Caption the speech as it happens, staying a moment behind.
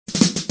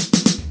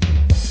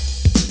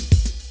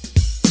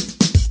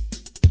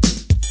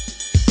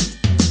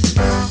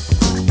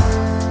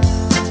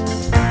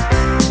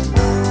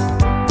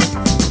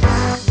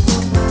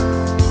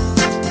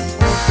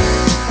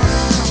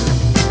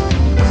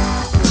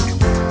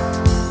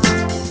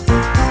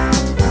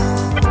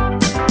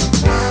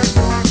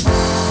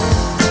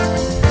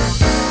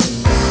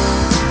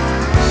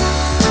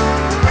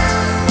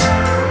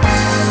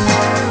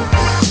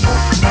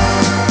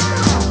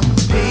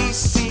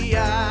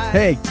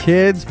Hey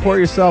kids, pour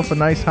yourself a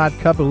nice hot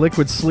cup of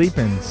liquid sleep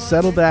and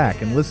settle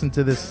back and listen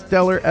to this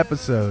stellar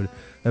episode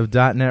of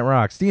 .NET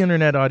Rocks, the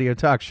internet audio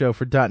talk show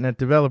for .NET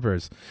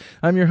developers.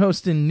 I'm your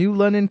host in New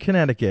London,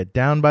 Connecticut,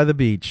 down by the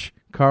beach,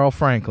 Carl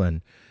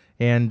Franklin.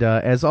 And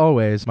as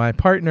always, my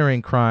partner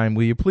in crime,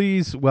 will you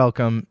please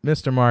welcome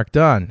Mr. Mark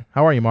Dunn.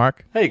 How are you,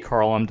 Mark? Hey,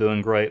 Carl, I'm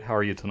doing great. How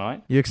are you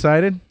tonight? You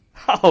excited?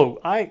 Oh,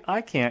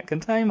 I can't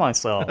contain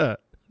myself.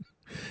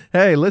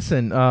 Hey,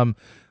 listen,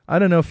 I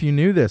don't know if you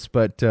knew this,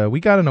 but we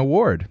got an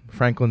award.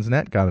 Franklin's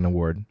Net got an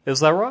award. Is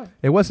that right?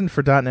 It wasn't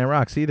for .NET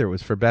Rocks either. It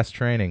was for Best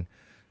Training.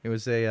 It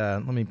was a,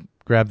 let me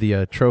grab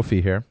the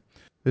trophy here.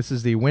 This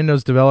is the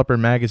Windows Developer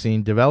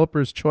Magazine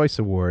Developer's Choice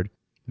Award,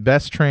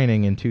 Best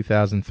Training in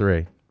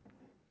 2003.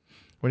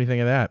 What do you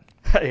think of that?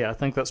 Hey, I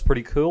think that's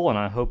pretty cool, and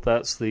I hope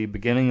that's the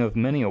beginning of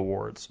many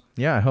awards.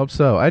 Yeah, I hope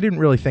so. I didn't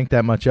really think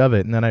that much of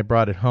it, and then I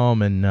brought it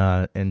home,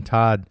 and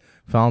Todd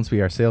Fallonsby,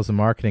 our sales and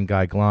marketing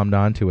guy, glommed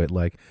onto it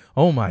like,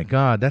 oh my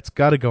God, that's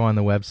got to go on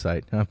the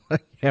website. I'm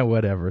like, yeah,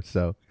 whatever.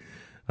 So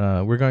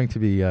we're going to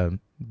be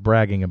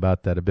bragging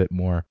about that a bit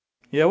more.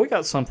 Yeah, we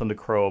got something to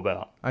crow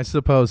about. I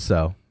suppose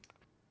so.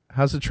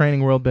 How's the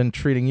training world been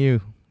treating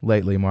you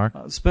lately, Mark?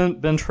 It's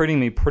been treating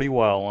me pretty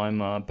well.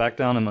 I'm back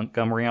down in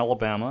Montgomery,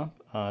 Alabama,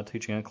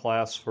 teaching a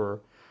class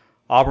for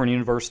Auburn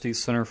University's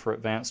Center for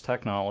Advanced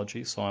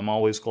Technology, so I'm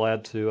always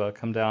glad to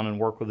come down and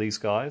work with these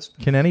guys.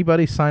 Can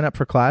anybody sign up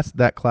for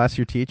that class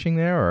you're teaching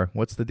there, or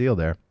what's the deal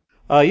there?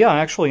 Yeah,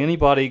 actually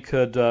anybody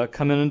could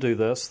come in and do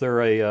this.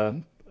 They're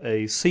a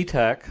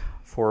C-Tech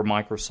for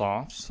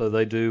Microsoft, so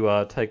they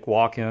do take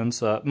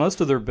walk-ins.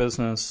 Most of their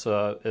business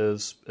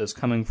is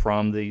coming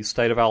from the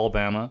state of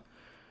Alabama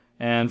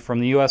and from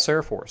the U.S.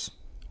 Air Force.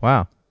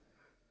 Wow.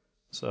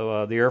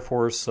 So the Air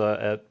Force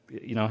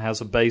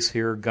has a base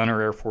here, Gunner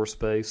Air Force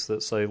Base,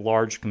 that's a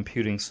large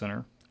computing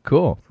center.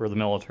 Cool. For the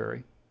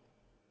military.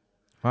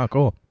 Wow,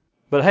 cool.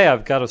 But hey,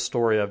 I've got a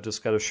story I've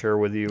just got to share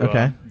with you.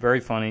 Okay. Very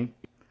funny.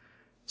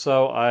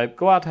 So I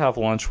go out to have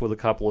lunch with a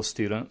couple of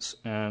students,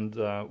 and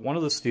one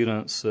of the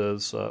students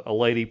is a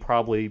lady,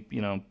 probably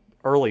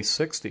early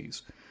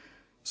 60s.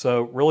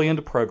 So really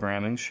into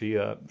programming. She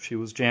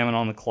was jamming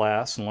on the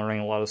class and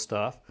learning a lot of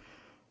stuff.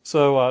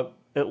 So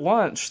at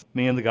lunch,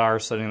 me and the guy are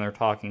sitting there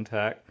talking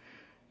tech,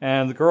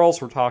 and the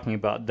girls were talking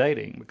about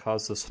dating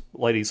because this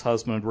lady's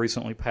husband had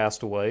recently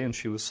passed away, and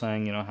she was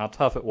saying, how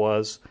tough it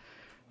was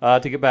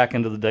to get back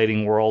into the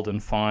dating world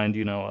and find,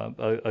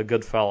 a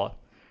good fella.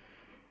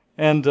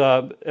 And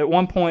at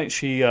one point,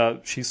 she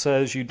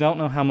says, "You don't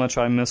know how much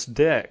I miss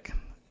Dick."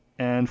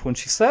 And when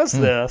she says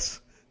this,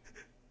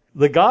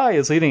 the guy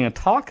is eating a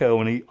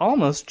taco, and he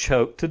almost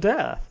choked to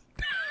death.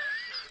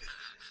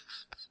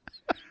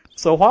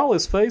 So while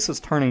his face is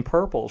turning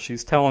purple,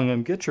 she's telling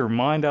him, "Get your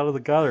mind out of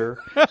the gutter.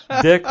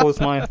 Dick was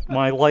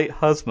my late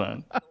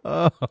husband."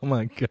 Oh,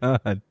 my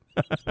God.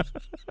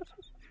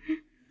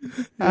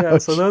 Yeah,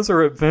 so those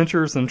are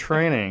adventures in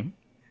training.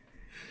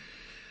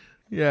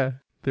 Yeah,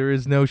 there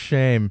is no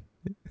shame.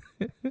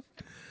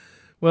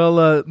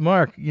 Well,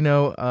 Mark,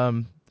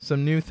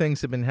 some new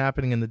things have been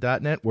happening in the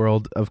 .NET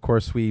world. Of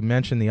course, we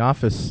mentioned the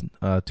Office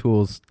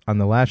tools on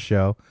the last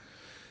show.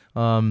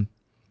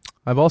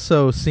 I've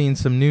also seen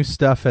some new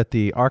stuff at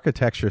the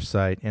architecture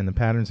site and the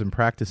patterns and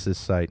practices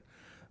site.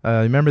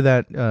 Remember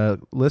that,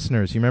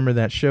 listeners, you remember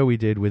that show we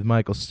did with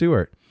Michael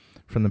Stewart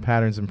from the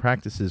Patterns and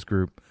Practices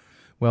group?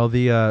 Well,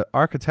 the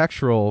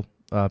architectural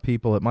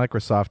people at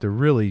Microsoft are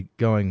really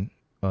going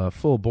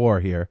full bore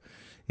here,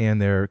 and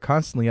they're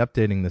constantly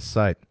updating this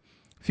site.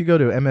 If you go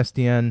to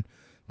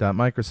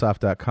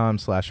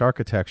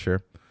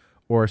msdn.microsoft.com/architecture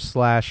or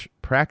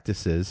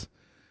 /practices,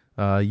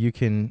 you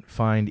can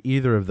find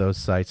either of those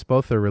sites.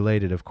 Both are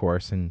related, of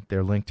course, and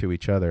they're linked to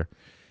each other.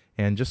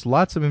 And just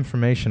lots of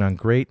information on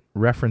great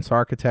reference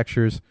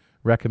architectures,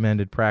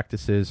 recommended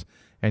practices,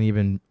 and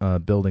even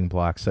building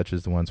blocks such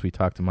as the ones we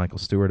talked to Michael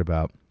Stewart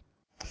about.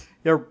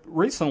 Yeah,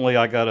 recently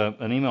I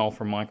got an email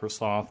from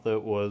Microsoft that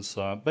was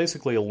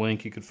basically a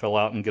link you could fill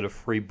out and get a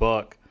free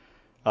book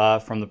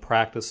from the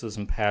Practices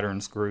and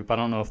Patterns group. I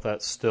don't know if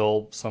that's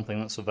still something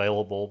that's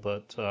available,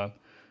 but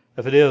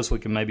if it is, we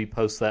can maybe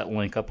post that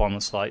link up on the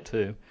site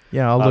too.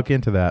 Yeah, I'll look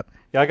into that.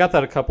 Yeah, I got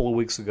that a couple of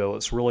weeks ago.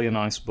 It's really a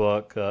nice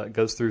book. It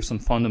goes through some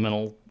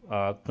fundamental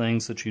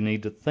things that you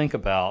need to think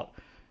about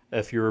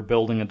if you're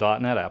building a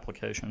 .NET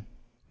application.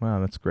 Wow,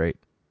 that's great.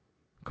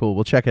 Cool,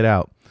 we'll check it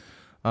out.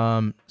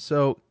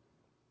 So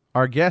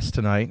our guest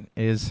tonight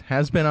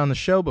has been on the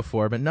show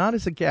before, but not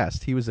as a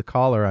guest. He was a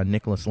caller on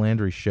Nicholas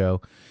Landry's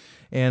show.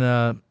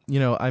 And,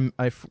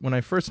 when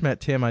I first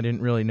met Tim, I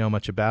didn't really know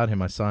much about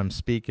him. I saw him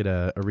speak at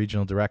a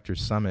regional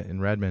directors summit in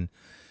Redmond.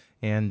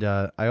 And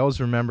I always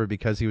remember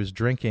because he was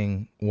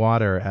drinking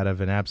water out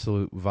of an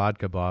Absolute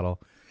vodka bottle,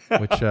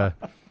 which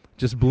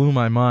just blew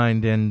my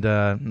mind. And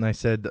I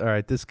said, all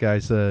right, this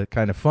guy's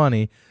kind of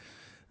funny.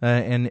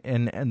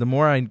 And the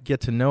more I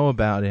get to know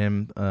about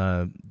him,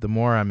 the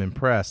more I'm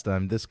impressed.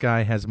 This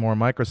guy has more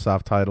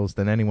Microsoft titles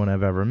than anyone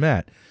I've ever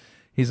met.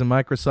 He's a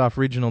Microsoft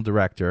regional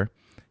director.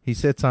 He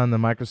sits on the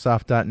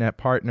Microsoft.NET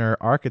Partner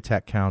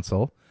Architect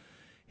Council.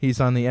 He's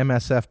on the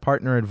MSF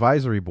Partner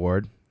Advisory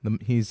Board.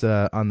 He's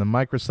on the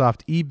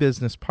Microsoft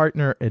eBusiness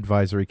Partner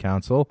Advisory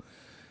Council,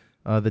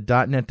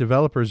 the .NET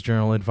Developers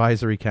Journal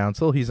Advisory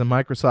Council. He's a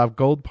Microsoft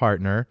Gold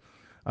Partner,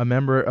 a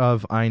member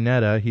of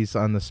INETA. He's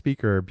on the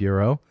Speaker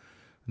Bureau.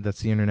 That's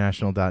the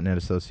International .NET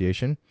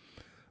Association.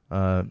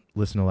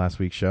 Listen to last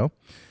week's show.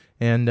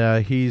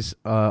 And he's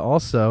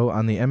also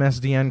on the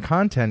MSDN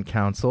Content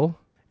Council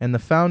and the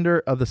founder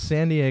of the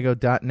San Diego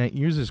 .NET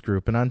Users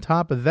Group. And on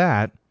top of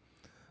that,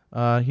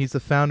 he's the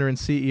founder and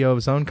CEO of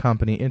his own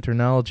company,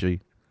 Internology.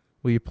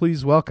 Will you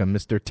please welcome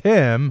Mr.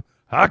 Tim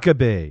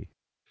Huckaby?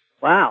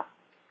 Wow,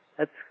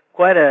 that's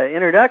quite an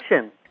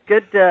introduction.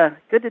 Good to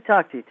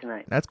talk to you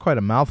tonight. That's quite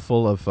a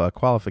mouthful of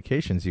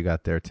qualifications you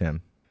got there,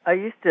 Tim. I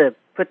used to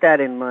put that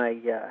in my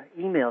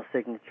email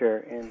signature,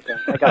 and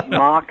I got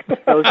mocked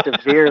so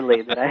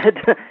severely that I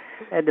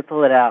had to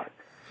pull it out.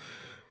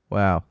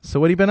 Wow. So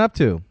what have you been up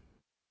to?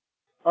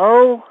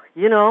 Oh,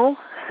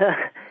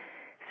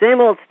 same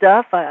old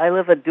stuff. I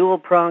live a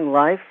dual-pronged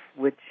life,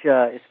 which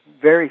is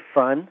very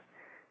fun.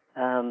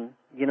 The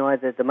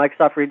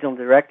Microsoft Regional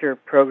Director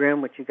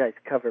program, which you guys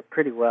cover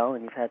pretty well,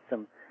 and you've had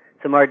some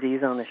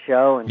RDs on the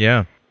show. And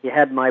yeah. You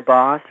had my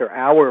boss, or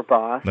our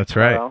boss. That's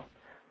right. Carl,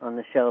 on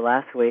the show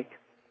last week.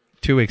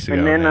 2 weeks ago.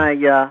 And then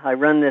yeah. I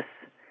run this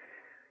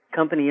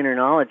company,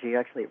 Internology.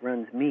 Actually, it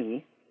runs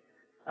me,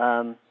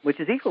 which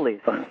is equally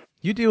as fun.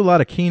 You do a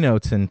lot of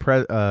keynotes and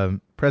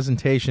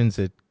presentations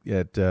at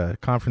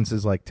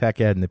conferences like Tech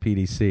Ed and the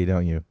PDC,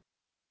 don't you?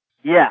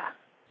 Yeah.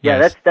 Yeah,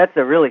 yes. That's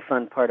a really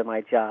fun part of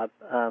my job.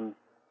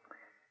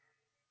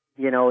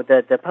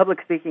 The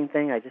public speaking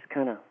thing I just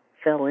kind of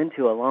fell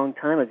into a long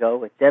time ago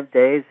with Dev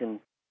Days and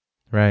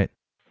right.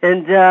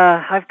 And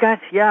I've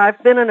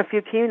been on a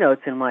few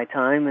keynotes in my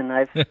time, and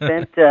I've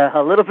spent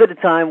a little bit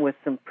of time with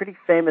some pretty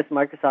famous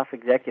Microsoft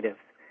executives.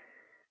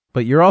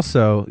 But you're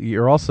also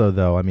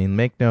though, I mean,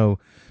 make no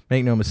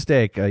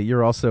mistake,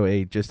 you're also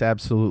a just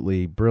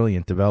absolutely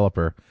brilliant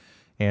developer.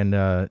 And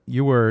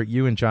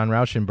you and John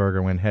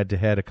Rauschenberger went head to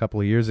head a couple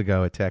of years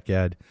ago at Tech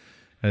Ed.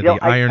 The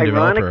Iron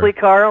Developer. Ironically,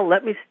 Carl,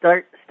 let me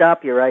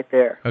stop you right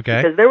there.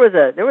 Okay. Because there was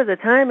a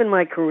time in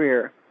my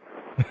career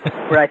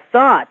where I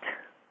thought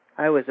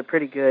I was a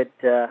pretty good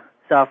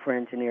software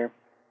engineer.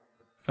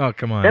 Oh,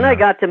 come on. Then I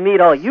got to meet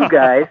all you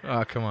guys.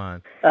 Oh, come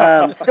on.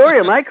 Story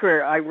of my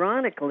career,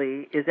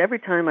 ironically, is every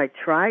time I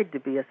tried to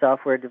be a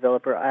software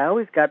developer, I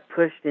always got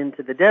pushed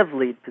into the dev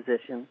lead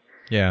position.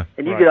 Yeah.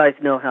 And you guys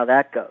know how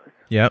that goes.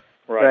 Yep.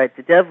 Right.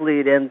 The dev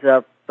lead ends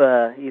up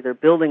either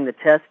building the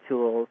test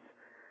tools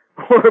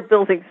or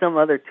building some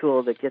other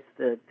tool that gets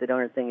the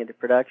darn thing into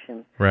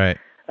production. Right.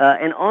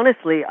 And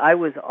honestly, I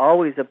was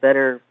always a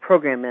better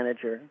program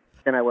manager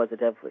than I was a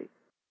dev lead.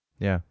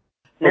 Yeah.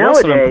 Well,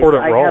 that's an Nowadays,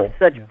 important I role. have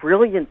such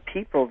brilliant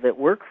people that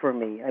work for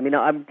me. I mean,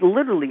 I'm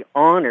literally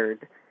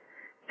honored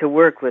to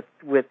work with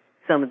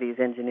some of these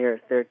engineers.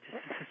 They're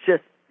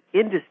just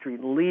industry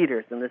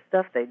leaders, and the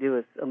stuff they do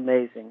is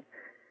amazing.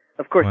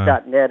 Of course,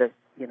 wow. .NET,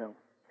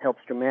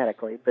 helps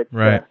dramatically, but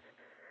right.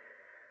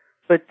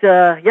 I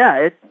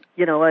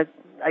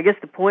guess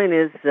the point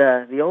is,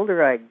 the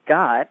older I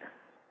got,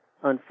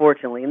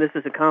 unfortunately, and this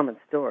is a common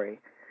story,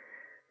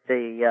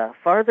 the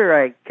farther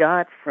I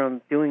got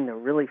from doing the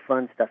really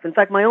fun stuff. In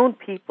fact, my own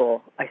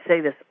people, I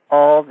say this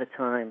all the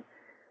time,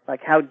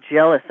 like how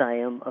jealous I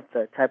am of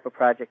the type of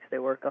projects they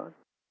work on.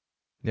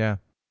 Yeah.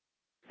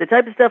 The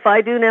type of stuff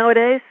I do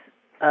nowadays,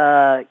 3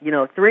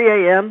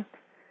 a.m.,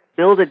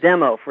 build a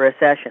demo for a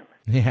session.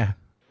 Yeah.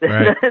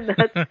 Right.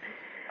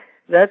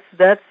 That's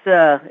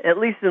at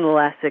least in the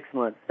last 6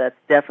 months, that's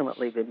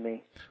definitely been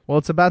me. Well,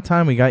 it's about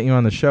time we got you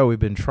on the show. We've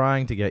been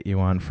trying to get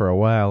you on for a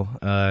while,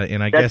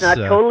 and I guess that's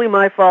not totally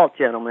my fault,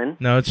 gentlemen.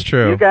 No, it's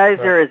true. You guys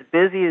are as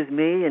busy as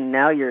me, and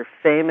now you're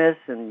famous,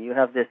 and you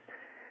have this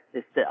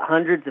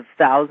hundreds of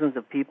thousands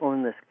of people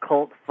in this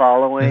cult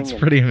following. It's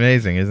pretty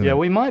amazing, isn't it? Yeah,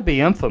 we might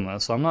be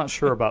infamous. I'm not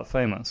sure about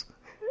famous.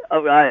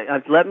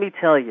 Oh, let me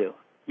tell you,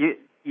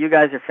 you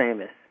guys are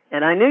famous.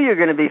 And I knew you were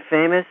going to be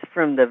famous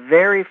from the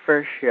very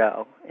first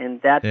show,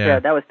 and that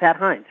was Pat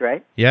Hines,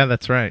 right? Yeah,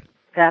 that's right.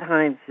 Pat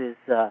Hines is,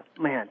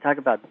 talk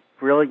about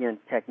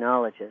brilliant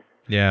technologist.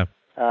 Yeah.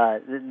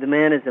 The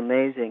man is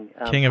amazing.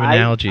 King of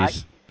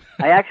analogies.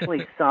 I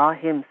actually saw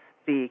him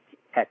speak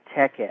at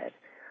Tech Ed.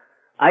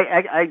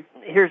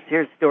 Here's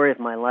a story of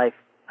my life.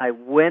 I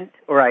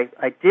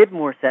did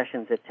more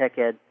sessions at Tech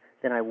Ed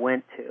than I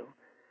went to.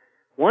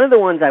 One of the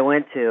ones I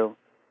went to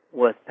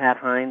was Pat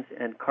Hines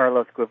and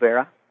Carlos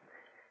Guevara.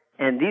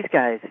 And these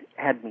guys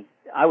had me,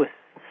 I was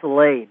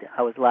slayed.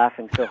 I was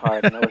laughing so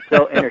hard, and I was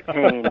so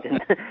entertained.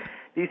 And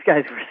these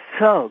guys were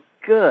so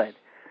good.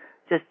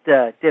 Just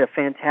did a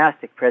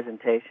fantastic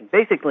presentation,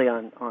 basically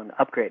on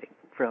upgrading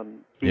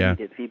from VB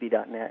to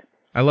VB.NET.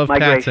 I love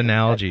Pat's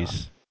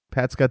analogies.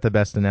 Pat's got the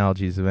best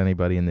analogies of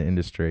anybody in the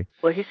industry.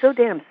 Well, he's so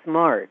damn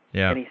smart,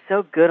 and he's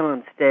so good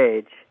on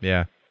stage.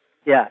 Yeah.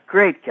 Yeah,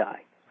 great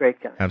guy. Great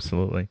guy.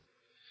 Absolutely.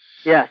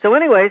 Yeah, so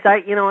anyways,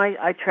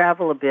 I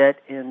travel a bit,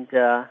 and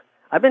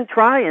I've been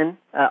trying.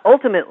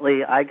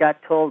 Ultimately, I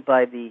got told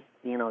by the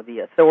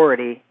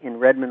authority in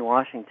Redmond,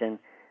 Washington,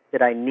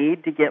 that I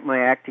need to get my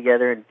act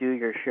together and do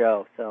your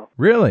show. So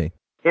Really?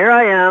 here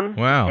I am.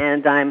 Wow.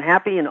 And I'm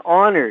happy and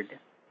honored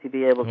to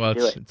be able to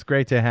do it. It's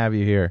great to have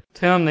you here.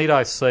 Tim, need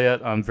I say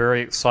it? I'm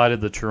very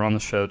excited that you're on the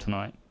show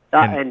tonight.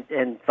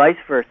 And vice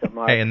versa,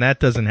 Mark. Hey, and that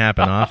doesn't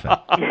happen often.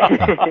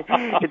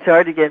 It's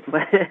hard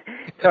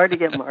to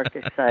get Mark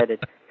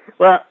excited.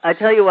 Well, I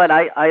tell you what,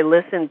 I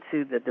listened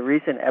to the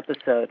recent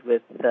episode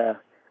with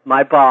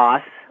my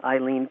boss,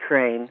 Eileen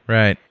Crane,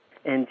 Right,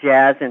 and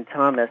Jazz and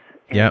Thomas.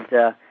 And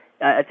Yep.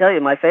 I tell you,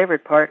 my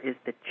favorite part is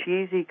the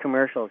cheesy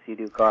commercials you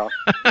do, Carl.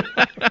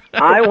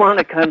 I want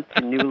to come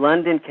to New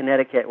London,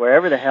 Connecticut,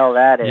 wherever the hell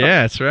that is.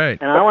 Yeah, that's right.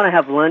 And I want to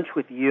have lunch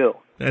with you.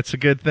 That's a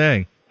good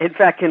thing. In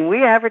fact, can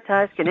we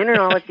advertise? Can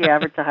Internology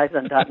advertise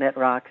on .NET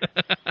Rocks?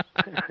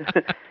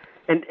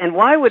 And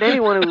why would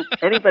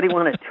anybody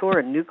want to tour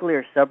a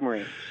nuclear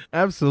submarine?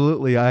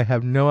 Absolutely, I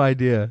have no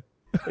idea.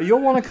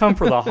 You'll want to come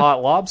for the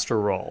hot lobster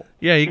roll.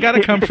 Yeah, you got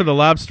to come for the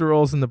lobster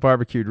rolls and the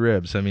barbecued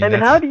ribs. I mean, and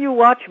how do you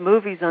watch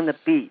movies on the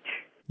beach?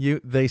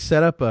 They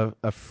set up a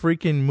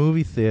freaking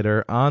movie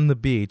theater on the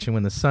beach, and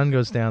when the sun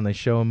goes down, they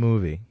show a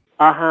movie.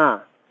 Uh-huh.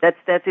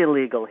 That's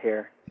illegal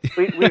here.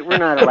 We're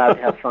not allowed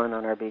to have fun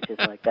on our beaches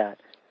like that.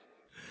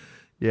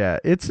 Yeah,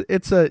 it's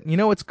you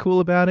know what's cool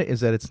about it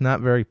is that it's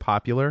not very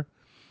popular,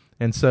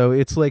 and so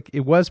it's like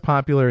it was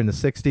popular in the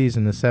 '60s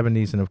and the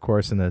 '70s, and of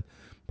course in the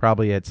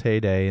probably its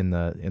heyday in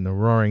the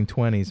Roaring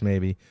 '20s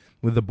maybe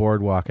with the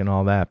boardwalk and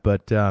all that.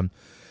 But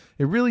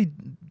it really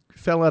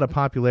fell out of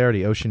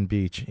popularity, Ocean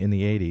Beach, in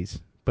the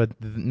 '80s. But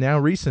now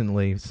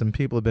recently, some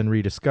people have been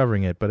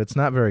rediscovering it, but it's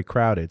not very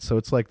crowded. So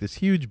it's like this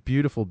huge,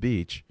 beautiful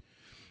beach,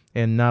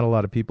 and not a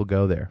lot of people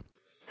go there.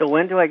 So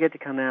when do I get to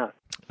come out?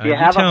 Do you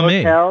have a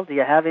hotel? Do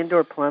you have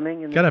indoor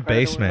plumbing? Got a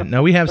basement.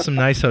 No, we have some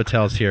nice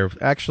hotels here.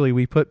 Actually,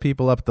 we put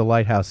people up at the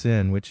Lighthouse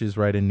Inn, which is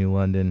right in New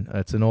London.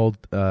 It's an old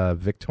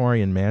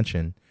Victorian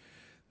mansion.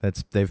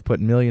 They've put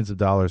millions of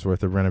dollars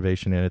worth of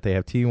renovation in it. They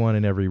have T1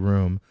 in every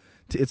room.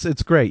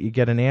 It's great. You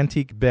get an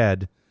antique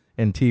bed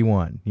and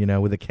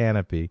T1, with a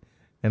canopy.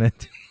 And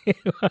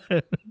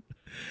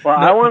Well,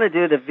 I want to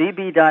do the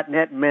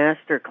VB.net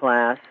master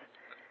class,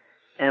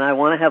 and I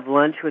want to have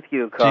lunch with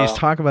you, Carl. Geez,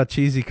 talk about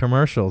cheesy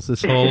commercials.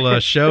 This whole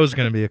show is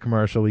going to be a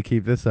commercial. We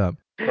keep this up.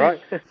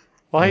 Right.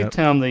 Well, hey,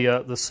 Tim,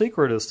 the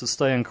secret is to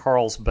stay in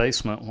Carl's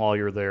basement while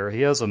you're there.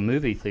 He has a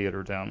movie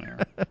theater down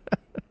there.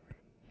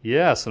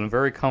 Yes, and a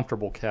very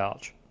comfortable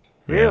couch.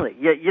 Really?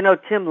 Yeah.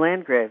 Tim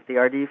Landgrave, the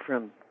RD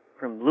from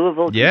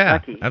Louisville,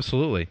 Kentucky. Yeah,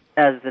 absolutely.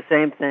 Has the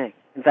same thing.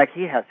 In fact,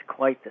 he has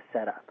quite the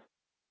setup.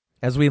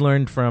 As we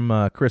learned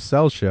from Chris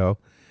Sell's show,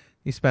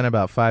 he spent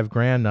about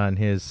 $5,000 on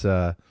his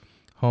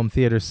home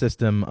theater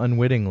system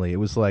unwittingly. It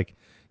was like,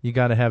 you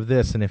got to have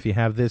this, and if you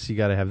have this, you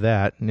got to have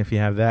that, and if you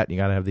have that, you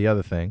got to have the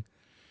other thing.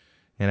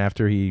 And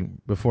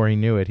before he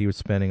knew it, he was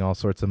spending all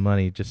sorts of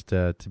money just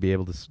to be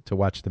able to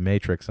watch The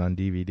Matrix on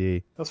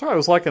DVD. That's right. It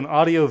was like an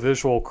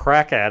audiovisual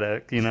crack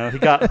addict. He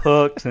got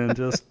hooked and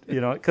just,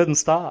 it couldn't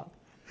stop.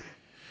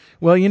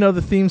 Well,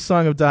 the theme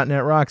song of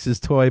 .NET Rocks is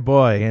Toy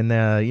Boy, and,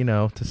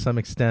 to some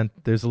extent,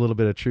 there's a little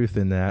bit of truth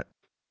in that.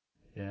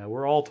 Yeah,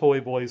 we're all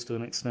toy boys to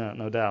an extent,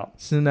 no doubt.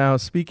 So now,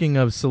 speaking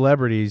of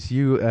celebrities,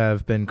 you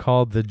have been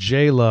called the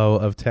J-Lo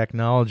of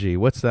technology.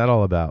 What's that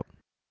all about?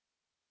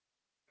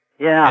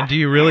 Yeah. And do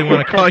you really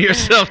want to call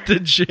yourself the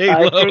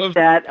J-Lo? I think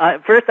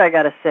that, first I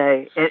got to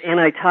say, and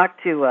I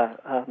talked to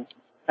a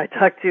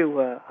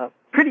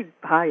pretty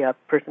high-up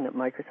person at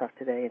Microsoft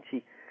today, and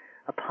she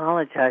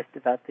apologized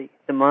about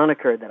the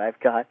moniker that I've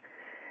got.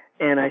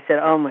 And I said,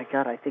 oh, my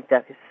God, I think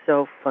that is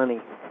so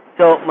funny.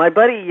 So my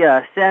buddy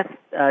Seth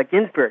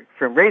Ginsberg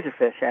from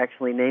Razorfish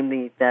actually named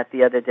me that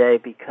the other day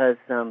because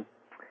I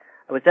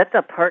was at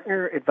the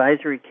Partner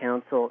Advisory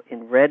Council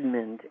in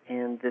Redmond,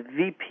 and the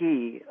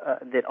VP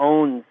that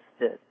owns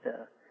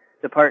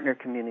the partner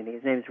community,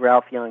 his name is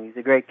Ralph Young. He's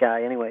a great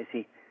guy. Anyways,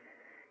 he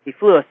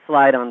flew a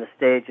slide on the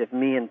stage of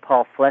me and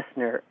Paul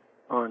Flessner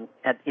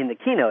in the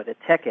keynote at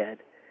TechEd.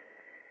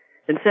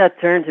 And Seth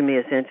turned to me,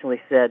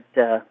 essentially said,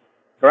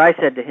 or I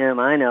said to him,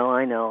 I know,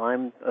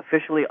 I'm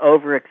officially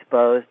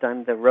overexposed.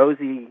 I'm the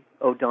Rosie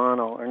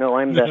O'Donnell, or no,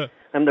 I'm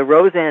the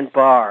Roseanne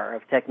Barr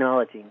of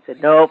technology. He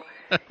said, nope,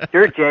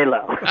 you're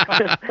J-Lo.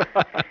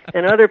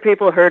 And other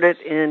people heard it,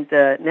 and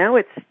now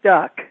it's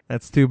stuck.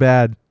 That's too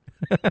bad.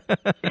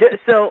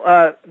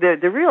 So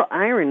the real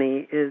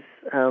irony is,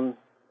 I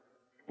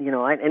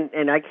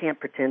can't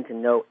pretend to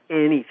know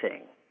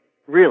anything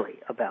really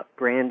about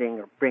branding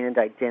or brand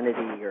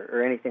identity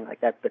or anything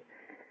like that, but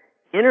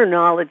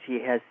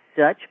Internology has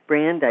such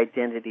brand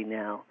identity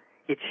now,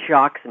 it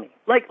shocks me.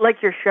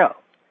 Like your show.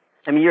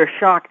 I mean, you're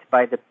shocked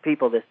by the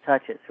people this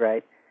touches,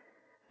 right?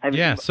 I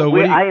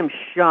am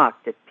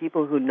shocked at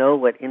people who know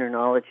what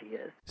Internology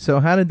is. So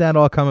how did that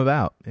all come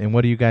about, and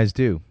what do you guys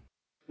do?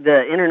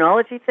 The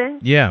Internology thing?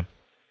 Yeah.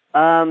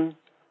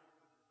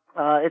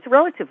 It's a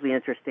relatively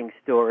interesting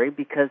story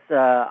because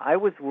I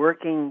was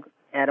working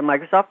at a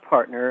Microsoft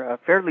partner, a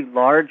fairly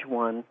large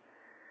one,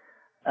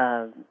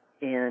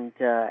 and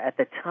at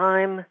the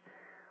time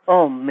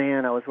Oh,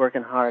 man, I was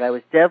working hard. I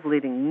was dev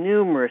leading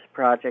numerous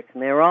projects,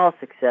 and they were all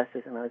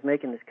successes, and I was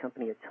making this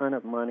company a ton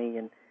of money,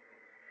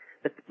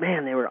 but,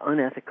 man, they were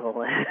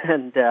unethical,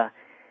 and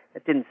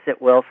it didn't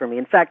sit well for me.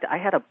 In fact, I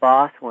had a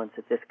boss once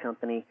at this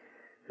company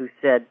who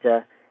said,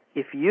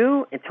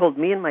 and told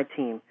me and my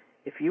team,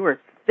 if you were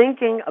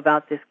thinking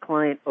about this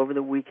client over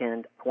the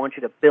weekend, I want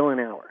you to bill an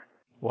hour.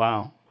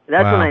 Wow.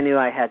 That's when I knew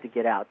I had to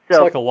get out. So,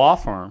 it's like a law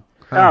firm.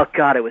 Oh,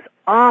 God, it was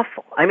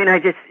awful. I mean,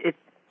 it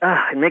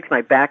makes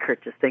my back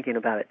hurt just thinking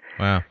about it.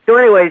 Wow. So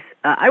anyways,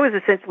 I was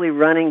essentially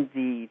running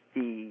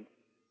the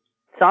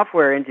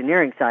software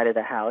engineering side of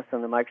the house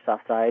on the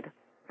Microsoft side.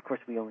 Of course,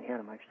 we only had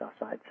a Microsoft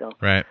side, so.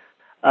 Right.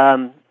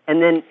 And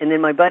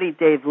then my buddy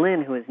Dave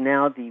Lynn, who is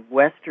now the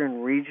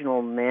Western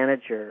Regional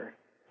Manager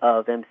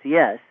of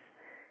MCS,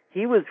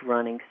 he was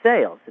running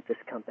sales at this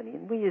company.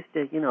 And we used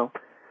to,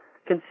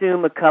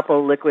 consume a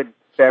couple liquid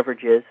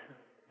beverages,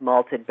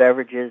 malted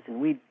beverages,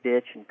 and we'd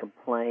bitch and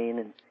complain.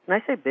 And can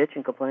I say bitch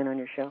and complain on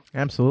your show?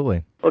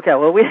 Absolutely. Okay,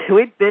 well,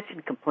 we'd bitch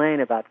and complain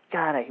about,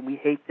 God, we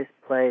hate this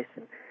place,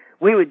 and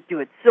we would do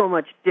it so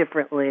much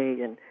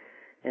differently,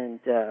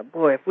 and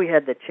boy, if we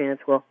had the chance,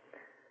 well,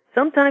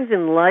 sometimes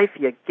in life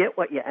you get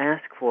what you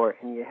ask for,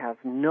 and you have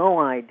no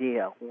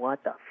idea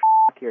what the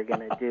you're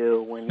going to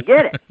do when you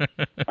get it.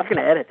 I'm going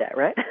to edit that,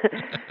 right?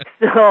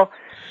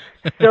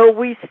 So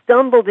we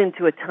stumbled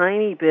into a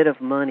tiny bit of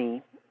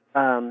money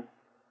on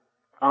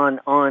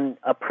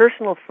a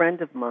personal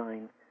friend of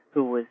mine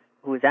who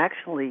was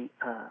actually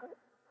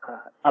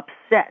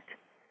upset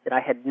that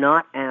I had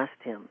not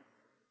asked him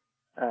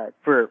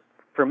for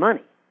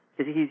money,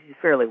 because he's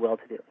fairly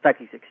well-to-do. In fact,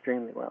 he's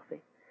extremely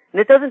wealthy. And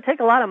it doesn't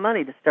take a lot of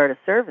money to start a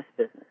service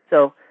business.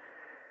 So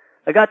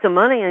I got the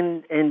money,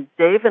 and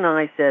Dave and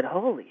I said,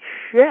 holy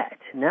shit,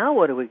 now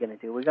what are we going to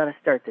do? We got to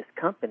start this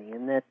company.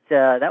 And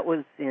that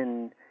was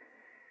in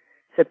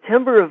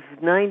September of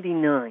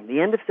 99, the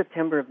end of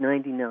September of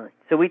 99.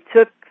 So we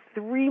took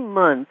 3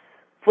 months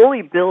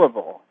fully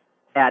billable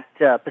at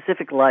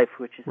Pacific Life,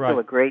 which is still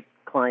a great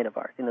client of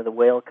ours, the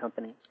whale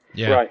company.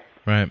 Yeah.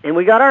 Right. And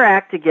we got our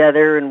act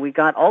together, and we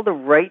got all the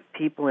right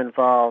people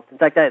involved. In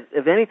fact,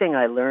 if anything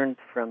I learned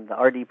from the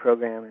RD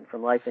program and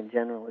from life in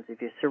general is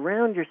if you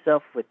surround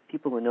yourself with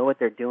people who know what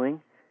they're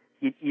doing,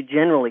 you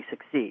generally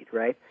succeed,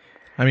 right?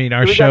 I mean,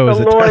 our show is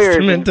a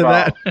testament to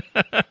that.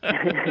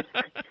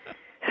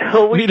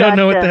 So we don't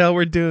know what the hell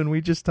we're doing.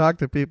 We just talk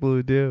to people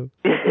who do.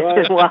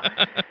 well,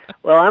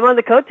 I'm on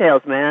the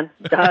coattails, man.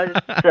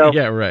 So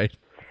yeah, right.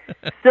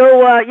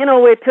 So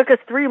it took us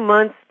 3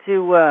 months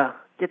to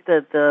get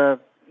the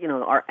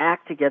our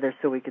act together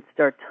so we could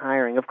start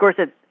hiring. Of course,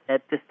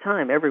 at this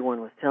time, everyone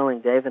was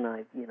telling Dave and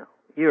I,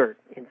 you're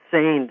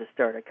insane to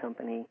start a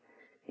company.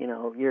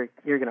 You're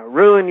going to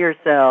ruin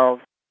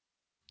yourselves.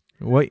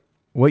 What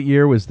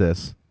year was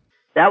this?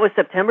 That was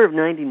September of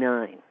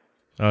 99.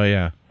 Oh,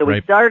 yeah. So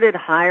we started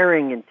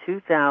hiring in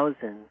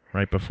 2000.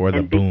 Right before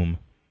the boom.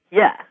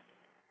 Yeah.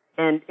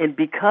 And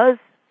because,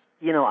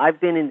 I've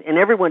been in, and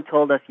everyone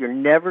told us you're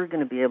never going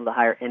to be able to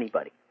hire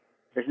anybody.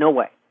 There's no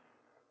way.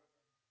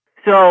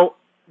 So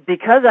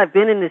because I've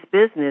been in this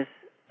business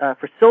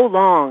for so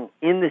long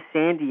in the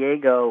San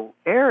Diego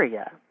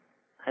area,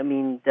 I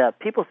mean,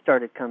 people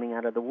started coming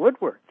out of the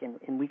woodwork,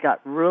 and we got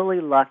really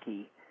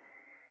lucky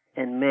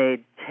and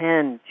made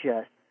 10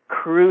 just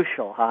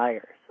crucial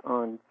hires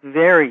on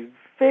very,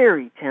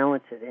 very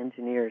talented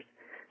engineers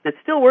that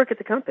still work at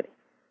the company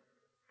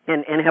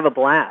and have a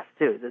blast,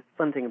 too. The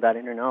fun thing about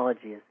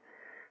Internology is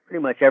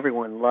pretty much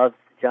everyone loves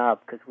the job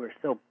because we're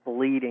so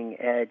bleeding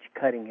edge,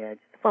 cutting edge.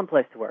 It's a fun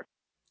place to work.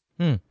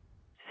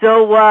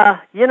 So,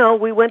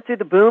 we went through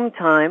the boom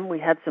time. We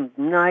had some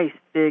nice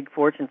big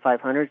Fortune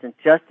 500s and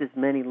just as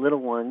many little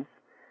ones.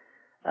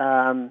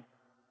 Then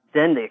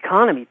the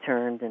economy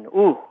turned and,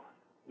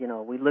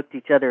 we looked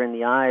each other in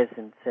the eyes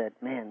and said,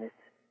 man,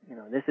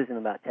 this isn't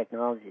about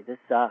technology. This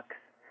sucks.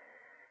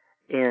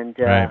 And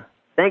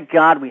thank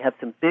God we have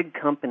some big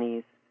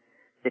companies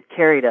that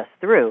carried us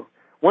through,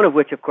 one of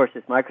which, of course,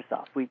 is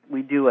Microsoft.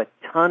 We do a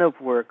ton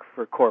of work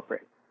for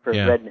corporate, for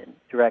Redmond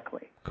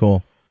directly.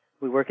 Cool.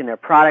 We work in their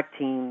product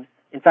teams.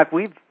 In fact,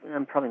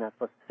 I'm probably not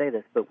supposed to say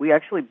this, but we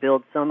actually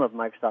build some of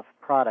Microsoft's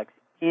products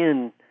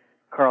in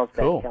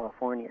Carlsbad,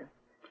 California.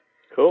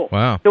 Cool.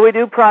 Wow. So we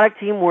do product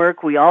team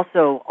work. We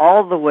also,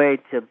 all the way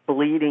to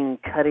bleeding,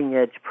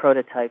 cutting-edge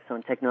prototypes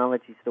on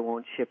technologies that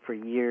won't ship for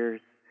years.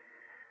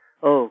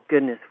 Oh,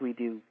 goodness, we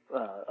do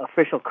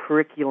official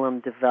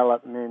curriculum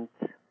development.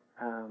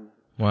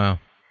 Wow.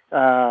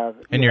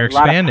 And you're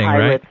expanding,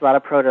 right? A lot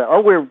of pilots, a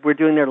lot of we're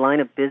doing their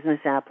line of business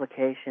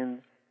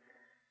applications.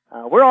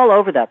 We're all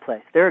over that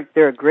place. They're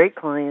a great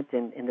client,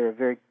 and they're a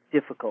very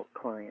difficult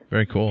client.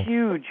 Very cool.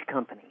 Huge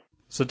company.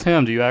 So,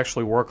 Tim, do you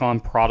actually work on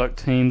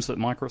product teams at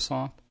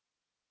Microsoft?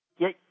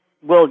 Yeah.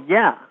 Well,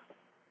 yeah.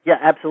 Yeah,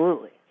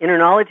 absolutely.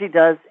 Internology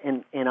does,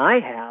 and I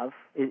have.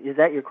 Is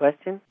that your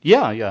question?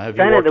 Yeah. Have you worked on product?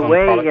 Kind of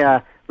the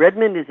way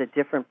Redmond is a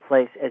different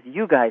place, as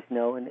you guys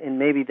know, and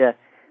maybe the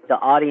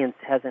audience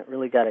hasn't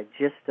really got a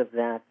gist of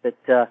that. But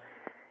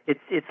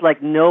It's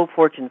like no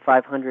Fortune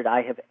 500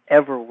 I have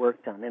ever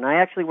worked on. And I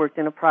actually worked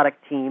in a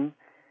product team,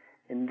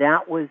 and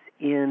that was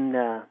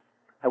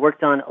I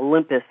worked on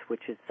Olympus,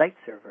 which is site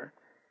server.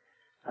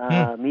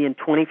 Me and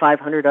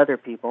 2,500 other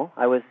people.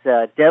 I was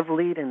dev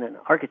lead in an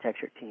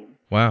architecture team.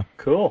 Wow.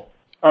 Cool.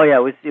 Oh yeah,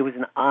 it was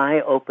an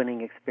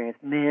eye-opening experience.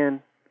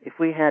 Man, if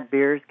we had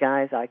beers,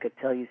 guys, I could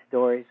tell you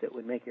stories that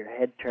would make your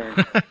head turn.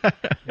 Yeah,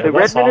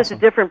 Redmond is awesome.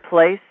 a different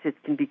place.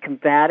 It can be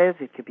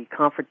combative. It can be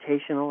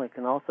confrontational. It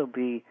can also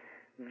be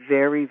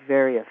very,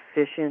 very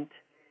efficient.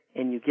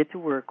 And you get to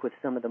work with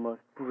some of the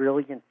most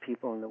brilliant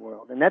people in the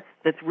world. And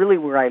that's really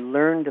where I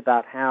learned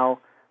about how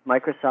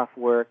Microsoft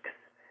works,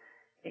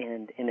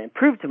 and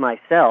proved to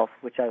myself,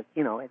 which at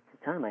the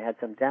time I had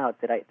some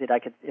doubt that I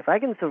could, if I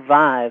can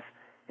survive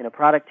in a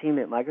product team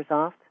at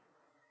Microsoft,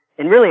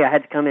 and really I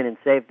had to come in and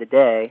save the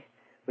day,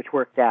 which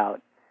worked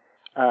out,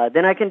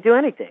 then I can do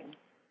anything.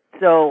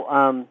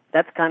 So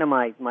that's kind of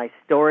my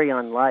story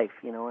on life.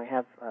 I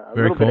have a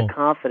Very little bit cool. of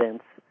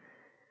confidence.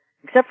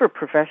 Except for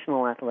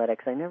professional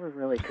athletics, I never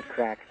really could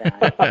crack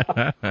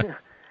that.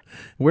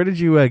 Where did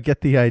you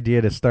get the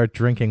idea to start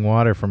drinking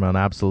water from an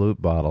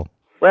Absolute bottle?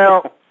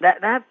 Well,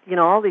 that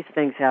all these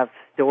things have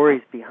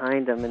stories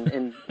behind them,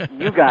 and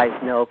you guys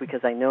know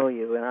because I know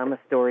you, and I'm a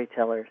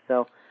storyteller.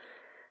 So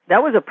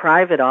that was a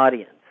private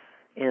audience,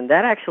 and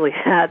that actually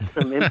had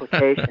some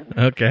implications.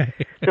 Okay.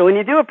 So when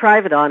you do a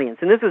private audience,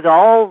 and this was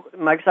all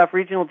Microsoft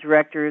regional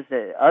directors,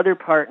 other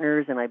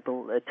partners, and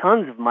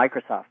tons of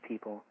Microsoft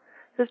people.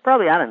 There's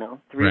probably,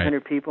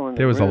 300 people in the room.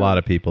 There was a lot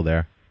of people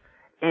there.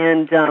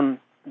 And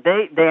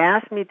they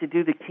asked me to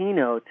do the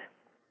keynote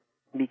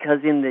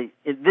because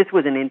this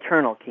was an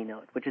internal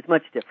keynote, which is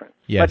much different,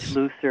 Yes. much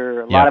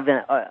looser, a lot of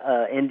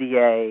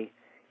NDA,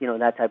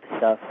 that type of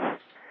stuff.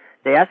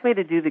 They asked me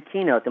to do the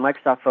keynote, the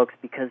Microsoft folks,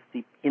 because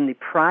in the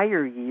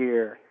prior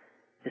year,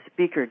 the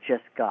speaker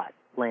just got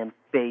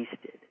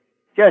lambasted,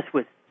 just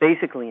was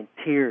basically in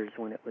tears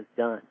when it was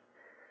done.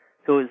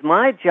 So it was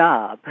my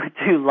job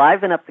to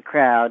liven up the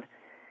crowd,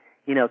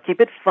 keep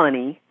it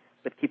funny,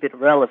 but keep it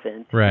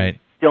relevant. Right.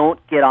 Don't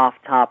get off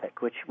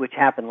topic, which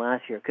happened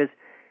last year, because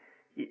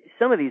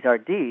some of these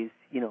RDs,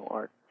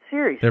 are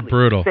seriously They're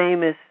brutal.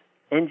 famous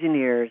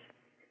engineers.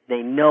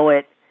 They know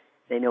it.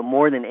 They know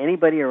more than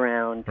anybody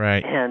around.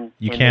 Right. And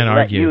You and can't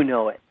they argue. Let you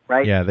know it,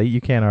 right? Yeah,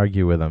 you can't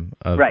argue with them.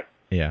 Right.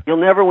 Yeah. You'll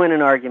never win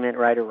an argument,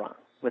 right or wrong,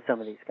 with some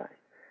of these guys.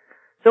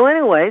 So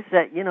anyways,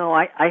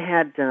 I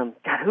had, God,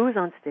 who was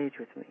on stage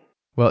with me?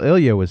 Well,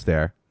 Ilya was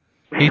there.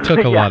 He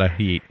took a lot of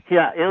heat.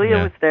 Yeah,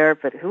 Ilya was there,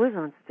 but who was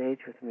on stage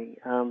with me?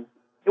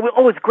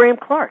 It's Graham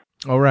Clark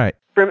Oh, right.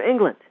 from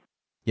England.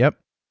 Yep.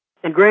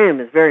 And Graham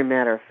is very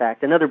matter of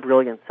fact, another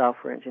brilliant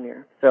software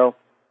engineer. So,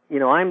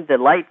 I'm the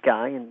light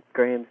guy, and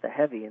Graham's the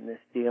heavy in this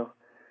deal.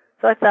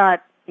 So I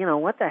thought,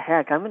 what the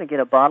heck? I'm going to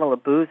get a bottle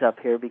of booze up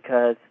here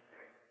because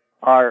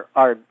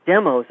our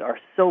demos are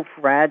so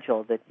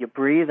fragile that you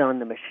breathe on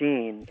the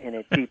machine and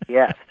it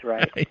GPSs,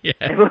 right? Yeah.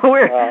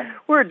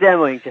 We're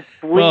demoing just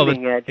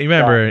bleeding edge.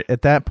 Remember, stuff.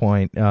 at that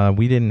point,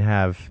 we didn't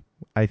have.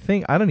 I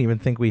don't even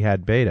think we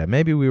had beta.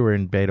 Maybe we were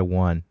in beta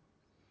 1.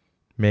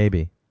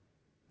 Maybe.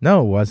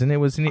 No, it wasn't. It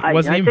wasn't even I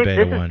beta think 1.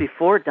 this is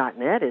before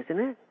 .NET, isn't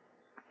it?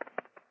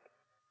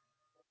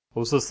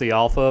 Was this the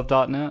alpha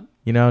of .NET?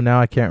 Now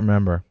I can't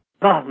remember.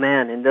 Oh,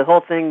 man, and the whole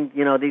thing,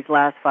 these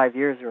last 5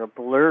 years are a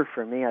blur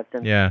for me. I've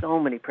done so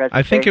many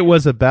presentations. I think it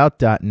was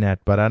about .NET,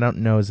 but I don't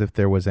know as if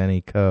there was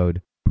any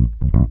code.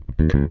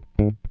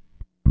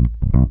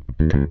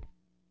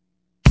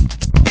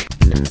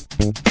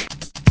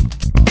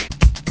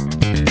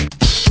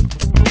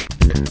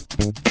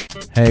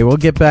 Hey, we'll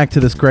get back to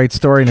this great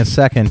story in a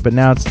second, but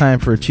now it's time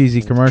for a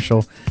cheesy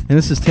commercial, and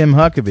this is Tim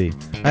Huckaby.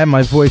 I have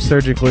my voice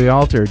surgically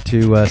altered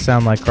to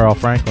sound like Carl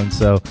Franklin,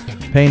 so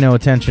pay no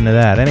attention to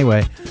that.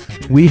 Anyway,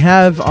 we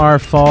have our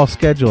fall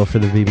schedule for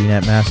the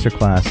VBNet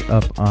Masterclass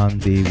up on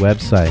the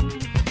website.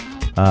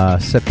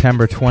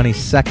 September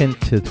 22nd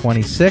to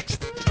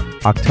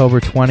 26th, October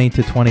 20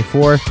 to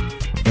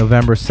 24th,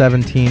 November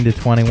 17 to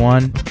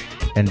 21,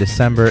 and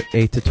December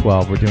 8 to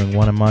 12. We're doing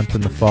one a month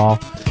in the fall.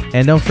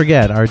 And don't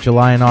forget, our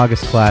July and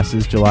August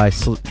classes, July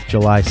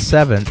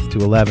 7th to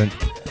 11th,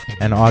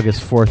 and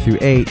August 4 through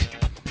 8,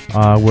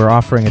 we're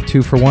offering a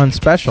 2-for-1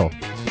 special.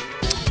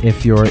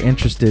 If you're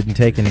interested in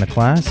taking the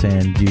class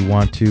and you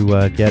want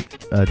to get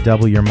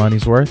double your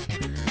money's worth,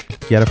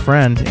 get a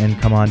friend and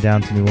come on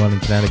down to New London,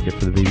 Connecticut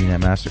for the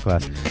VBNet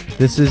Masterclass.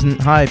 This isn't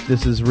hype.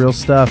 This is real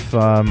stuff.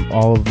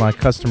 All of my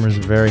customers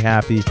are very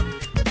happy.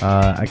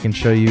 I can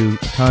show you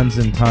tons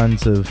and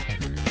tons of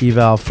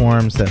eval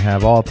forms that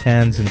have all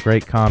 10s and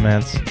great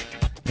comments.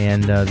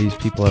 And these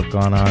people have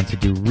gone on to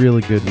do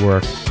really good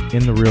work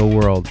in the real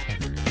world,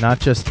 not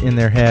just in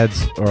their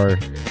heads or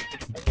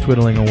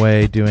twiddling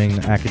away doing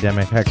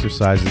academic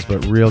exercises,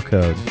 but real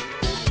code.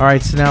 All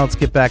right, so now let's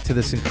get back to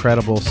this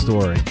incredible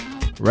story.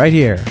 Right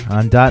here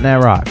on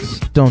 .NET Rocks.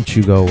 Don't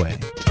you go away.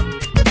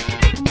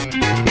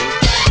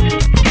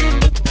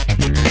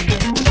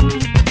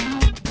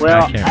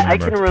 Well, I can't I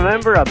remember. can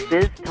remember a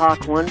BizTalk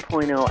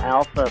 1.0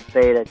 alpha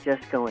beta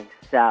just going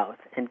south,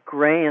 and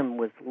Graham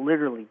was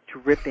literally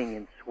dripping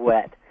in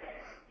sweat.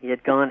 He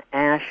had gone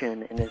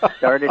ashen, and it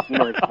started, his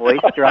voice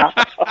dropped.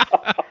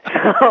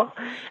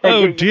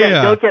 So,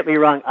 dear. Don't get me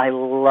wrong, I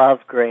love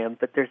Graham,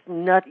 but there's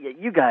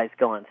you guys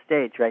go on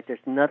stage, right? There's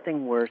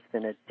nothing worse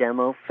than a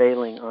demo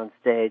failing on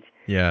stage,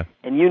 Yeah.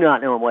 and you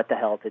not knowing what the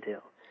hell to do.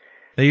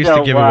 They used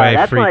to give away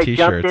that's free why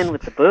T-shirts. I jumped in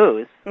with the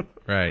booze.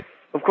 Right.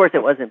 Of course,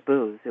 it wasn't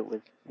booze; it was,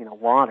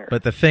 water.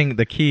 But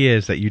the key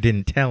is that you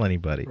didn't tell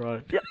anybody.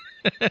 Right.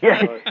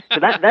 Yeah. So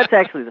that's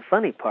actually the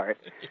funny part.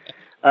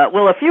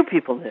 Well, a few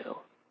people knew.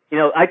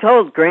 I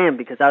told Graham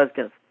because I was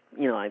going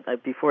to, I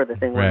before the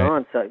thing went Right.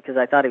 on, so because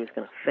I thought he was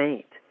going to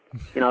faint.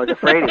 I was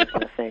afraid he was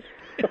going to faint.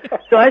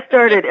 So I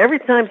started, every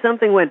time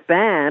something went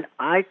bad,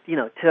 I,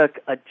 took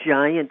a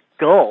giant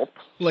gulp.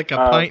 Like a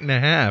pint and a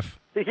half.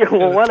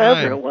 Well,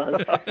 whatever time. it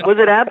was. Was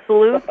it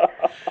Absolute?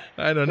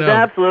 I don't It was know.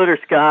 Absolute or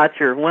Scotch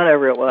or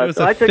whatever it was. It was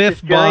so a I took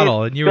fifth this giant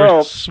bottle, and you were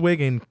gulp.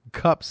 swigging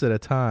cups at a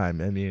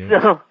time. I mean,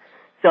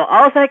 So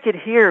all I could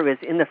hear was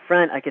in the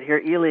front, I could hear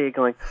Elia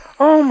going,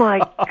 "Oh my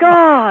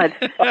God!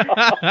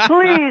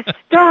 Please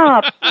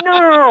stop!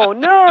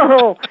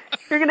 No!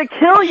 You're going to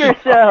kill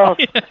yourself!"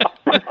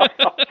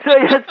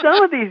 So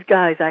some of these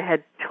guys I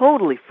had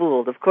totally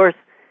fooled. Of course,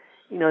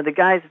 the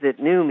guys that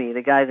knew me,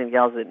 the guys and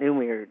gals that knew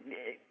me are,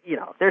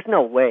 there's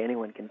no way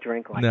anyone can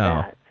drink like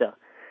that. So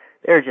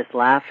they're just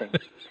laughing.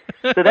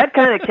 So that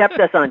kind of kept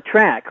us on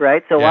track,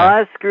 right? So while I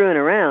was screwing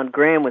around,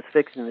 Graham was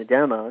fixing the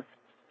demos.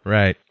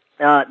 right.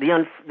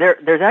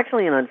 There's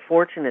actually an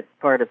unfortunate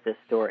part of this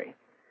story.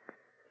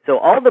 So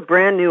all the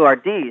brand new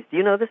RDs, do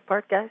you know this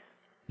part, guys?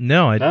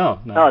 No, No.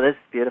 Oh, this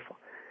is beautiful.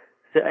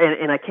 So,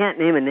 and I can't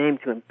name a name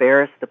to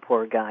embarrass the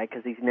poor guy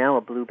because he's now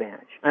a Blue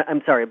Badge.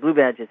 I'm sorry, a Blue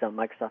Badge is a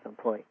Microsoft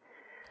employee.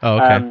 Oh,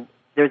 okay.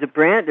 There's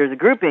a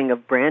grouping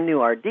of brand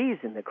new RDs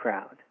in the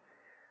crowd,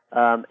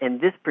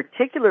 and this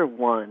particular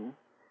one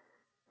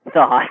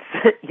thought,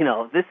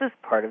 this is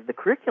part of the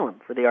curriculum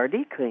for the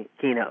RD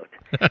keynote.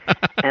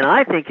 And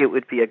I think it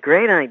would be a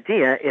great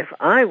idea if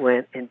I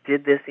went and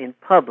did this in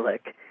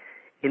public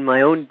in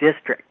my own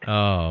district.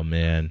 Oh,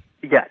 man.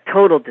 Yeah,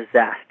 total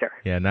disaster.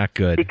 Yeah, not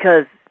good.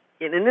 Because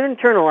in an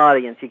internal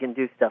audience, you can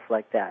do stuff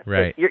like that.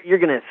 Right. But you're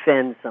going to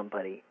offend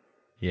somebody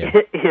Yeah.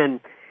 in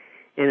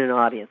an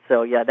audience.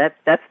 So, yeah,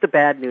 that's the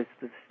bad news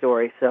of the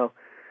story. So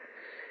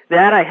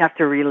that I have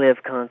to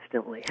relive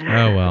constantly.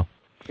 Oh, well.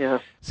 Yeah.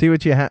 See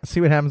what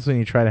happens when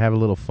you try to have a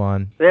little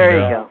fun. There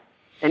you go.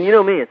 And you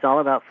know me, it's all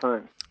about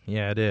fun.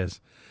 Yeah, it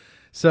is.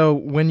 So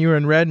when you were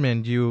in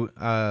Redmond, you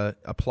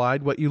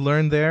applied what you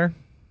learned there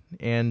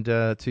and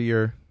to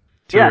your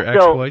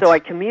exploits? So I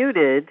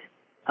commuted.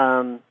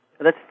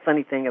 That's the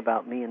funny thing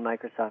about me and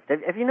Microsoft.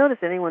 Have you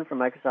noticed anyone from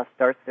Microsoft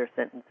starts their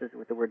sentences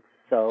with the word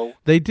 "so"?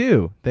 They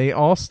do. They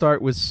all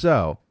start with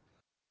 "so."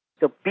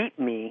 So beat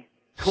me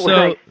So when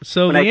I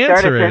start a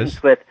answer sentence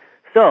is with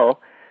 "so."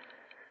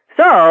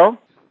 So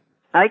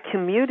I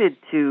commuted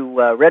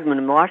to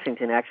Redmond,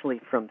 Washington,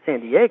 actually from San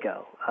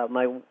Diego.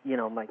 My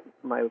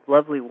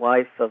lovely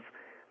wife of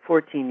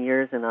 14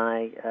 years and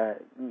I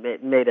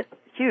made a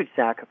huge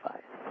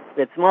sacrifice.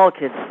 We had small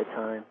kids at the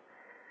time,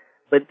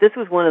 but this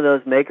was one of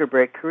those make or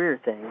break career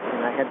things,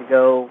 and I had to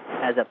go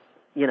as a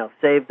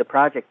save the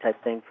project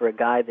type thing for a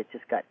guy that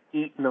just got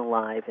eaten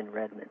alive in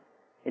Redmond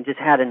and just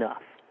had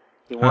enough.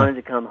 He wanted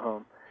to come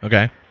home.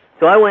 okay.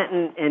 So I went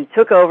and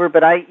took over,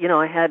 but I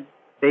had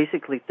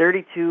basically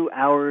 32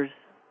 hours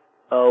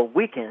a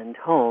weekend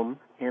home,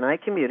 and I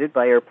commuted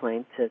by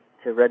airplane to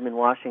Redmond,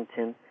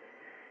 Washington,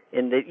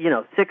 in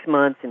 6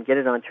 months and get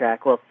it on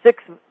track. Well,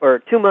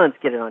 2 months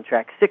get it on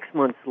track. 6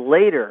 months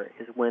later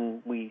is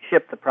when we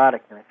shipped the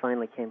product, and I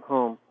finally came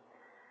home.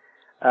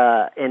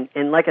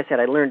 And like I said,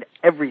 I learned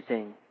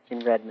everything in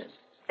Redmond.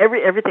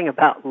 Everything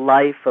about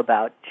life,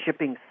 about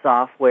shipping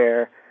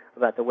software,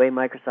 about the way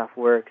Microsoft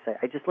works.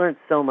 I just learned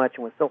so much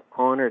and was so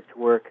honored to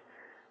work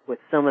with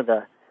some of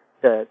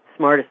the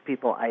smartest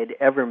people I had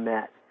ever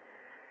met.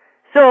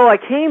 So I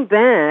came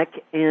back,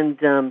 and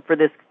for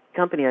this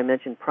company I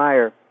mentioned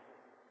prior,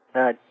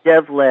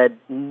 Dev led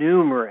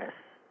numerous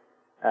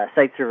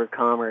site server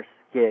commerce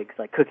gigs,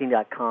 like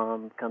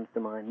Cooking.com comes to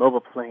mind, Mobile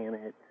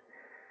Planet,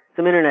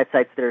 some internet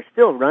sites that are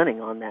still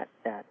running on that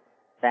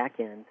back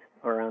end,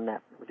 or on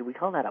that, do we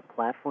call that a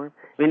platform?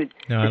 I mean,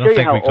 No, I to don't show you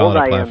think how we call old it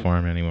a I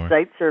platform am, anymore.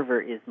 Site server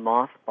is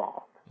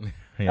mothballed.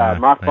 Yeah,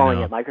 mothballing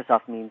I at know.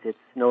 Microsoft means it's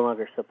no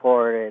longer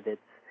supported.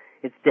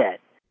 It's dead.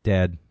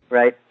 Dead.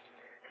 Right?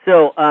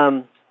 So,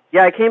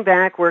 I came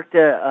back, worked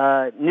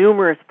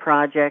numerous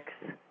projects,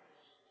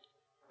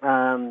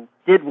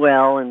 did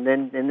well, and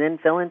then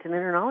fell into the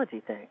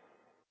internology thing.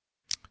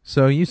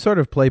 So you sort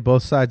of play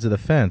both sides of the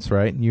fence,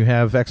 right? You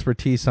have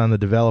expertise on the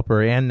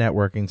developer and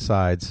networking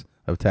sides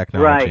of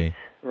technology.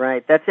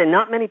 Right. That's it.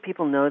 Not many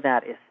people know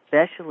that,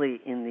 especially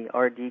in the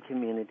RD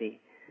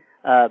community.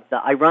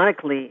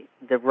 Ironically,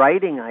 the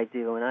writing I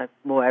do, and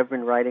I've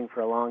been writing for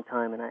a long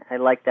time, and I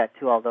like that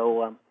too,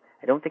 although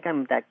I don't think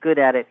I'm that good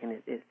at it,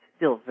 and it's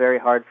still very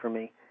hard for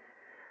me.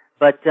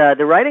 But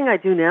the writing I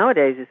do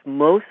nowadays is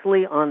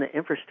mostly on the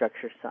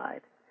infrastructure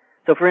side.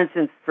 So, for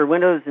instance, for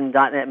Windows and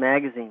 .NET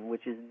Magazine,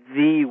 which is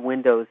the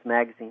Windows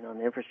magazine on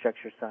the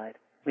infrastructure side,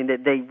 I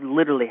mean, they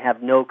literally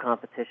have no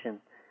competition.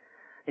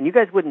 And you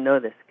guys wouldn't know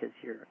this because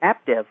you're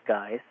app dev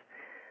guys,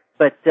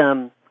 but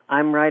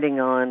I'm writing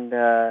on,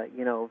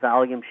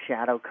 volume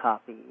shadow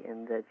copy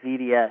and the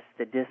VDS,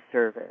 the disk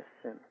service,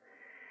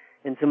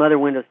 and some other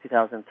Windows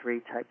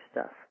 2003 type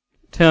stuff.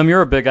 Tim,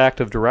 you're a big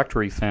Active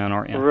Directory fan,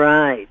 aren't you?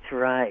 Right.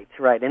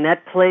 And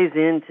that plays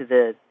into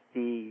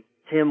the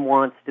Tim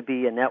wants to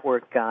be a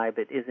network guy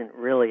but isn't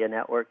really a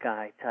network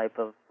guy type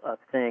of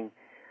thing.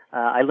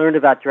 I learned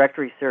about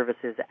directory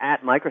services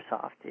at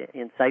Microsoft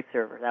in Site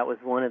Server. That was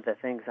one of the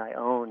things I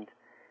owned,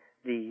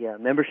 the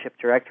membership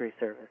directory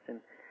service, and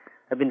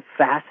I've been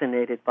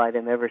fascinated by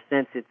them ever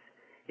since.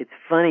 It's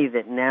funny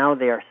that now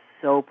they are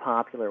so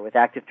popular with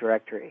Active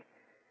Directory,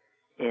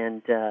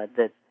 and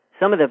that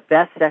some of the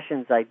best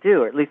sessions I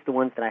do, or at least the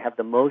ones that I have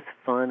the most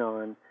fun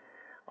on,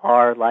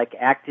 are like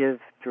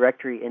Active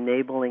Directory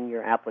enabling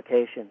your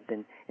applications,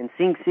 and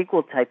seeing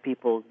SQL-type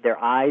people,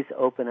 their eyes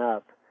open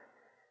up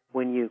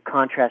when you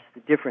contrast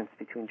the difference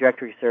between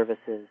directory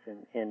services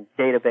and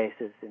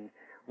databases and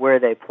where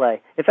they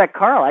play. In fact,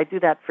 Carl, I do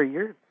that for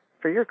your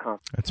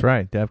conference. That's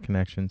right, Dev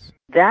Connections.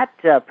 That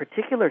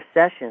particular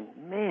session,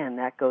 man,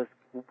 that goes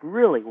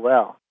really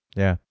well.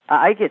 Yeah.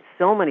 I get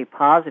so many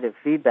positive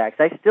feedbacks.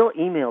 I still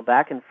email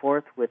back and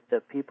forth with the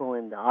people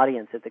in the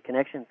audience at the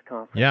Connections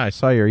conference. Yeah, I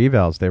saw your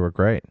evals. They were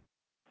great.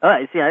 See,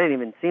 I didn't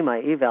even see my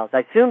evals.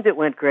 I assumed it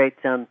went great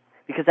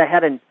because I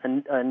had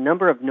a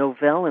number of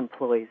Novell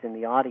employees in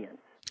the audience.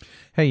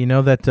 Hey, you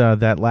know that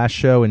that last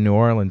show in New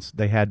Orleans,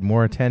 they had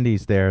more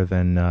attendees there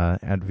than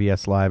at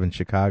VS Live in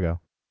Chicago.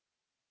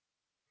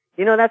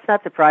 You know, that's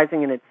not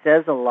surprising, and it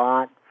says a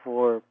lot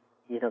for,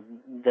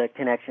 the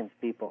Connections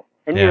people.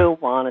 And you,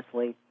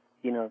 honestly,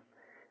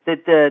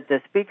 that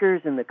the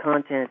speakers and the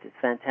content is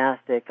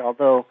fantastic,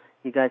 although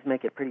you guys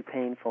make it pretty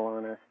painful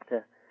on us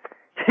to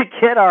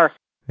get our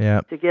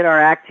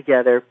act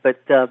together.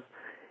 But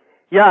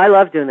I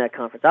love doing that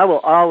conference. I will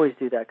always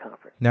do that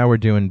conference. Now we're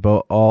doing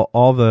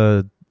all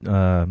the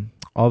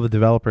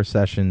developer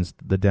sessions.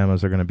 The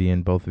demos are going to be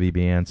in both VB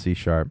and C#.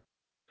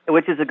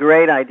 Which is a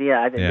great idea.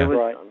 I think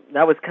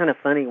that was kind of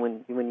funny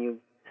when you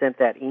sent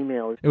that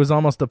email. It was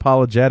almost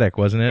apologetic,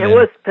 wasn't it? It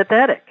was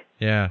pathetic.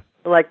 Yeah.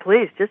 Like,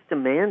 please, just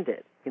demand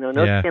it. No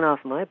skin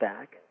off my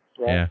back.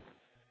 Yeah.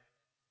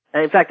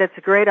 In fact, that's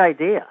a great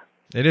idea.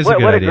 It is a good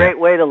idea. What a great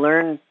way to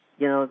learn,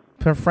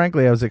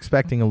 Frankly, I was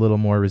expecting a little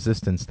more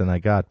resistance than I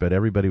got, but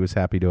everybody was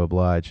happy to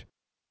oblige,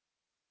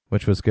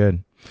 which was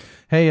good.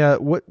 Hey,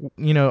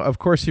 of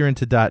course you're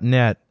into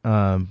 .NET.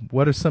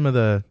 What are some of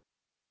the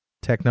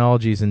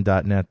technologies in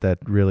 .NET that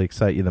really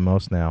excite you the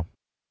most now?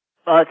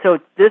 So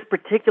this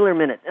particular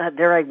minute,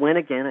 there I went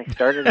again. I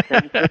started a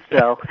sentence with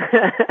so.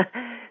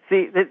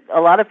 See,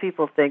 a lot of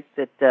people think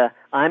that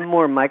I'm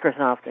more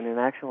Microsoft than an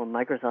actual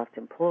Microsoft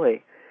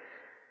employee.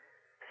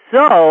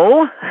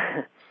 So,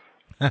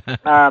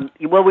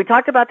 we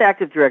talked about the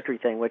Active Directory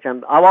thing, which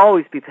I'll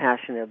always be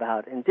passionate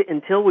about.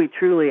 Until we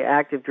truly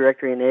Active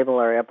Directory enable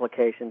our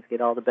applications, get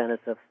all the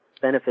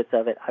benefits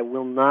of it, I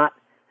will not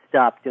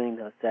stop doing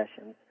those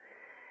sessions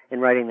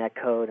and writing that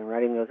code and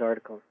writing those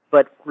articles.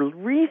 But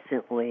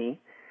recently,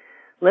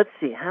 let's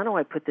see, how do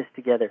I put this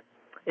together?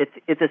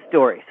 It's a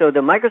story. So the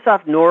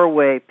Microsoft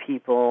Norway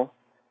people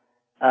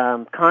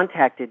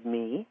contacted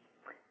me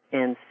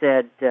and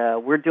said,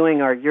 we're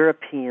doing our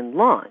European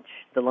launch,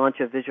 the launch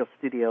of Visual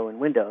Studio and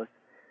Windows.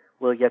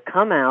 Will you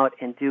come out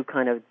and do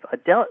kind of a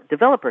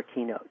developer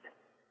keynote?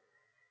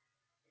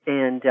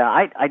 And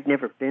I'd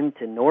never been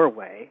to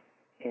Norway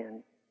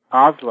and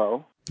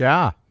Oslo.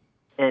 Yeah.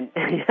 And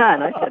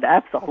and I said,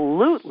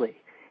 absolutely,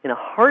 in a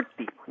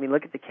heartbeat. I mean,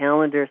 look at the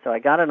calendar. So I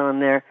got it on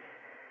there.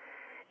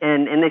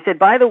 And they said,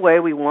 by the way,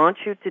 we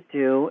want you to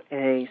do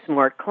a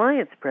Smart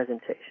Clients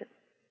presentation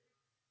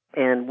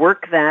and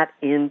work that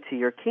into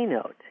your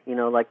keynote,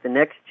 like the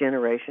next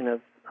generation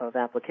of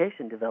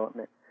application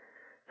development.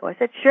 So I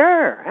said,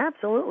 sure,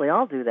 absolutely,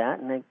 I'll do that.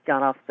 And I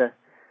got off the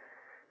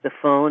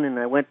phone and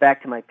I went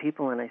back to my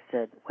people and I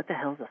said, what the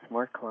hell's a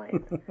Smart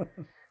Client?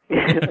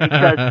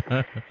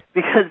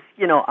 because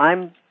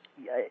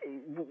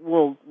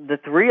the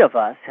three of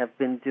us have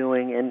been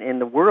doing, and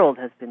the world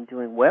has been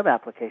doing web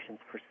applications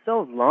for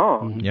so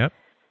long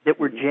that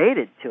we're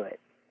jaded to it,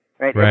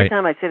 right? Every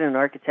time I sit in an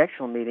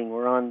architectural meeting,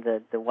 we're on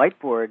the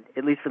whiteboard,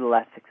 at least for the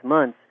last 6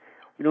 months,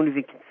 we don't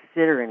even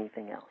consider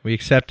anything else. We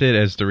accept it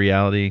as the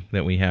reality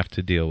that we have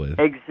to deal with.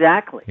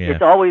 Exactly. Yeah.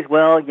 It's always,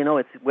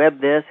 it's web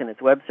this and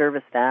it's web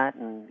service that,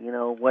 and,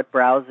 what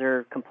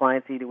browser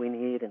compliancy do we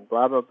need, and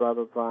blah, blah, blah,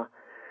 blah, blah.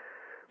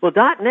 Well,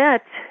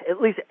 .NET,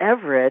 at least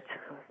Everett,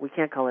 we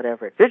can't call it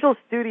Everett, Visual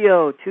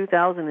Studio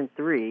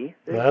 2003,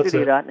 Visual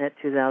Studio.NET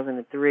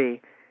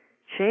 2003,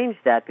 changed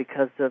that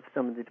because of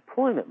some of the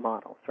deployment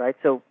models, right?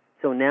 So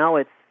now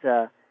it's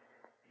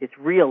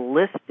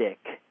realistic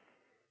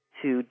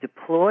to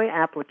deploy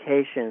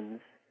applications,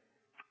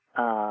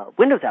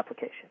 Windows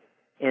applications,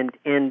 and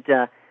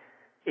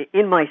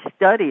in my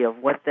study of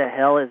what the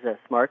hell is a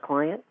smart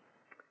client,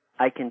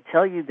 I can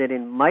tell you that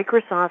in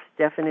Microsoft's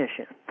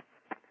definition,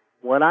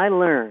 what I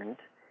learned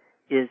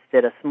is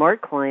that a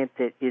smart client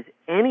that is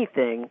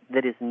anything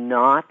that is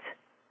not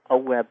a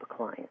web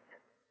client.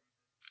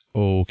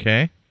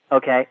 Okay.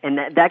 Okay, and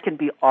that can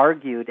be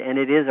argued, and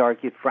it is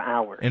argued for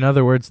hours. In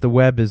other words, the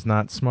web is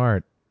not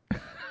smart.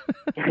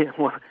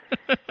 Well,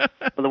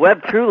 the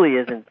web truly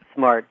isn't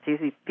smart.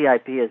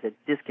 TCP/IP is a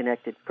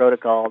disconnected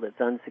protocol that's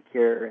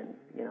unsecure, and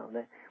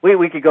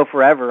we could go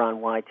forever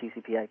on why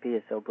TCP/IP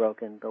is so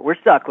broken, but we're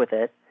stuck with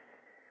it.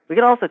 We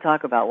could also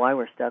talk about why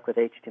we're stuck with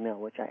HTML,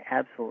 which I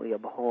absolutely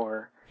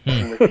abhor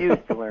and refuse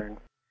to learn.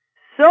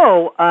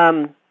 So,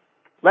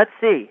 let's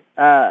see.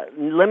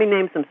 Let me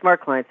name some smart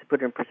clients to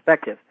put it in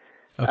perspective.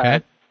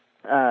 Okay.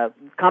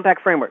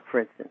 Compact Framework, for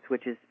instance,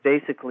 which is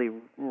basically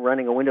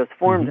running a Windows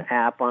Forms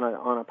app on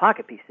a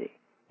Pocket PC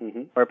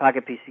or a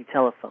Pocket PC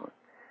telephone.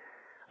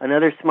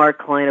 Another smart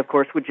client, of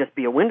course, would just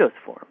be a Windows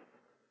form,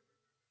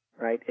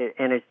 right?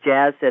 And as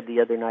Jazz said the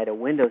other night, a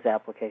Windows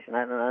application.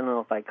 I don't know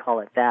if I'd call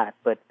it that,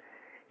 but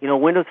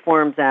Windows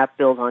Forms app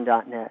built on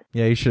 .NET.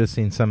 Yeah, you should have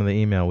seen some of the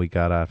email we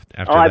got after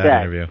I that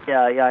bet. interview.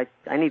 Yeah,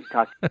 I need to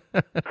talk.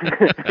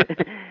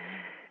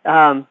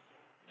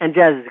 And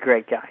Jazz is a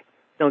great guy.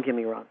 Don't get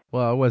me wrong.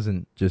 Well, it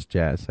wasn't just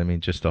Jazz. I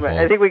mean, just a whole...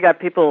 I think we got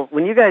people...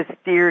 When you guys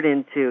steered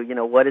into,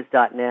 what is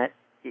 .NET,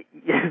 I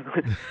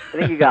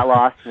think you got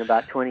lost in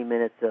about 20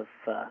 minutes of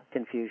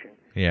confusion.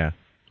 Yeah.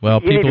 Well,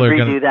 you people need to are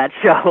going to... redo that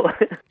show.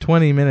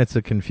 20 minutes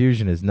of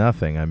confusion is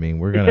nothing. I mean,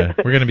 we're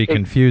gonna be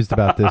confused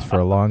about this for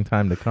a long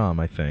time to come,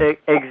 I think.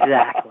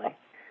 Exactly.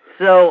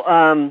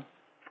 So,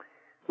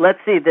 let's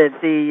see.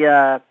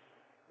 The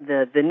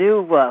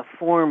new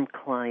form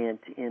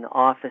client in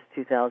Office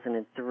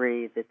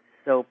 2003 that's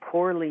so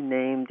poorly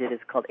named, it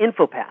is called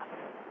InfoPath,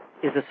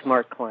 is a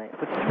smart client.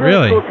 Which is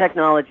really cool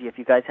technology if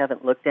you guys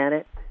haven't looked at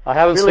it. I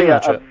haven't seen it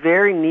yet. A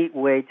very neat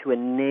way to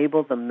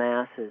enable the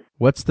masses.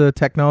 What's the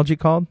technology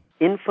called?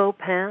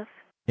 InfoPath.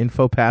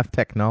 InfoPath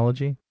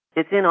technology?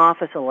 It's in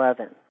Office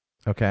 11.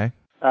 Okay.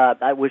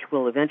 Which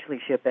will eventually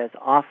ship as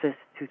Office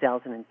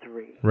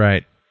 2003.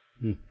 Right.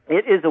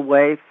 It is a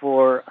way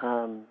for,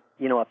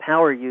 a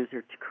power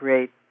user to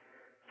create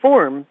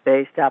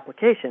form-based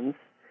applications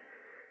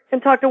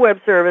and talk to web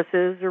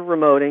services or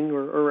remoting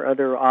or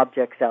other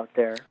objects out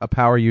there. A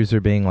power user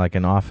being like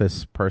an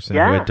Office person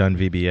who had done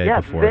VBA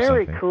before or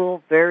something. Yeah,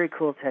 very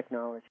cool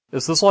technology.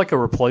 Is this like a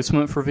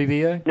replacement for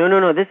VBA?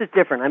 No, this is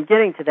different. I'm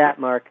getting to that,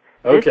 Mark.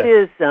 Okay.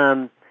 This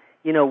is,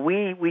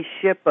 we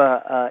ship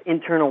a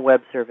internal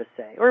web service,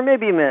 say, or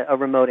maybe a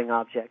remoting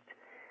object,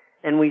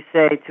 and we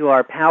say to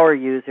our power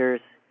users,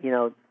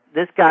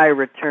 this guy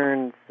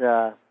returns,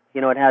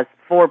 it has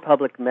 4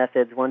 public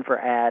methods, one for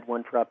add,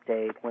 one for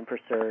update, one for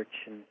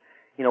search, and,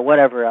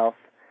 whatever else.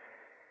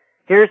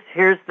 Here's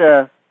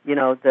the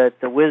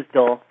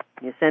WSDL.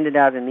 You send it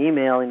out in an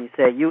email and you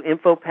say, you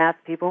InfoPath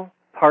people,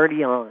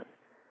 party on.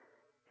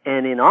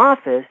 And in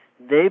Office,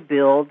 they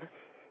build,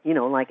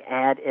 like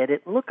add,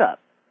 edit, lookup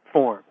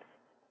forms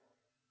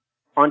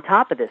on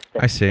top of this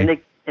thing. I see.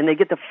 And they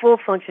get the full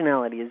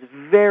functionality. It's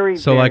very,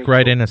 so very like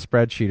right cool. in a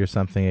spreadsheet or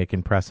something, it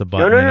can press a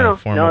button and a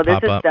form will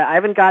pop up? I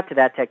haven't got to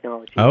that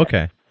technology yet.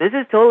 Okay. This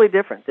is totally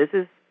different.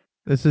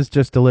 This is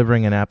just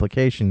delivering an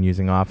application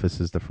using Office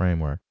as the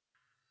framework.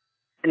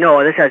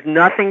 No, this has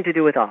nothing to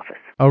do with Office.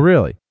 Oh,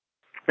 really?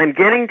 I'm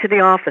getting to the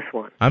Office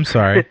one. I'm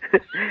sorry.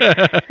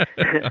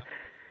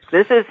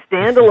 This is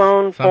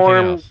standalone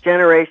form else.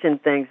 generation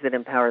things that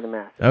empower the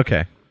masses.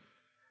 Okay.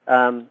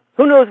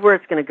 Who knows where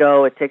it's going to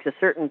go? It takes a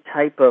certain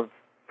type of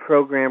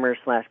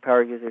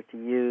programmer/power user to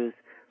use,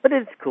 but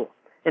it's cool.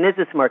 And it's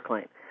a smart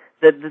client.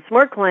 The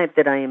smart client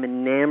that I am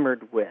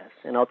enamored with,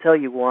 and I'll tell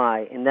you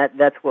why, and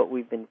that's what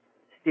we've been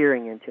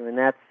steering into, and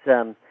that's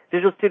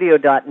Visual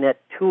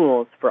Studio.NET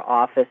tools for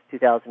Office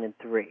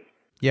 2003.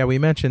 Yeah, we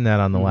mentioned that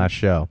on the last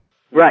show.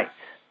 Right.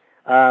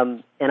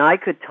 And I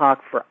could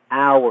talk for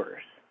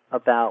hours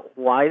about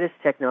why this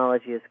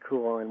technology is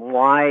cool and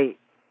why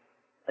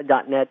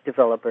 .NET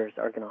developers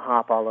are going to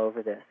hop all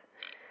over this.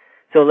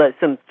 So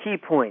some key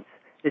points.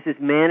 This is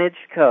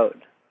managed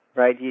code,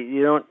 right?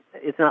 You don't.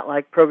 It's not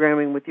like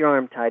programming with your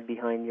arm tied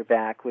behind your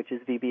back, which is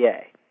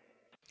VBA.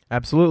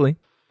 Absolutely.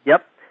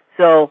 Yep.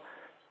 So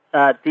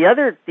the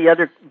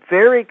other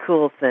very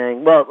cool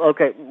thing. Well,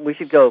 okay, we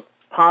should go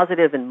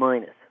positive and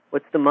minus.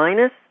 What's the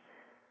minus?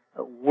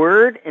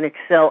 Word and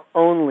Excel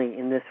only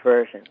in this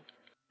version.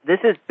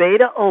 This is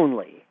beta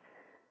only.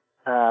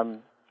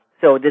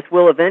 So this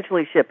will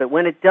eventually ship. But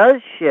when it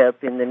does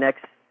ship in the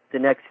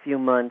next few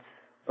months,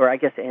 or I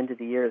guess the end of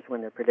the year is when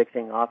they're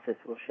predicting Office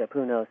will ship.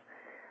 Who knows?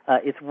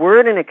 It's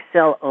Word and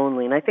Excel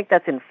only, and I think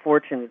that's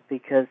unfortunate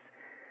because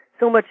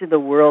so much of the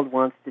world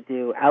wants to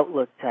do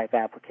Outlook-type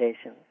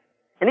applications,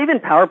 and even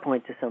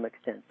PowerPoint to some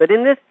extent. But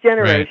in this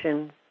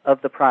generation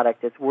of the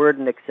product, it's Word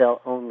and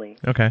Excel only.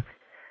 Okay.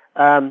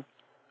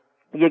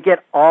 You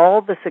get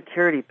all the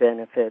security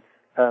benefits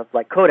of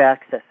like code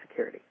access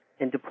security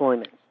and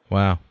deployment.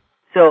 Wow.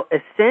 So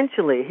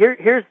essentially,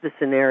 here's the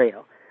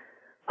scenario.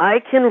 I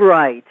can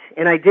write,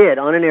 and I did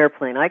on an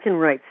airplane, I can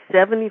write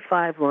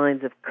 75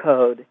 lines of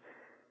code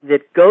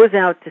that goes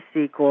out to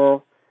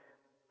SQL,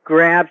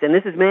 grabs, and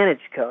this is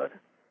managed code,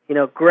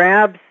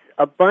 grabs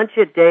a bunch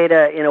of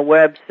data in a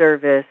web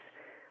service.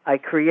 I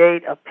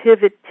create a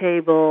pivot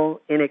table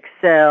in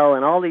Excel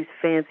and all these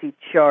fancy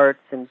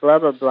charts and blah,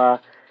 blah, blah.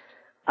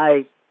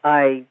 I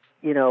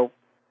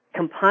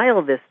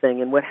compile this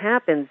thing, and what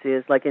happens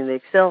is, like in the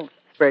Excel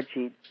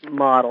spreadsheet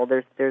model,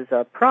 there's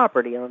a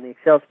property on the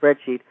Excel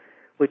spreadsheet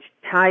which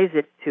ties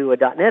it to a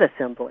 .NET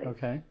assembly.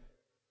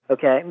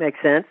 Okay, makes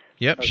sense?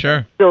 Yep, okay.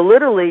 Sure. So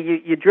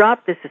literally, you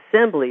drop this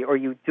assembly, or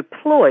you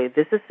deploy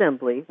this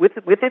assembly with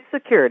its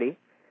security.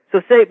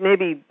 So say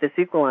maybe the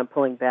SQL I'm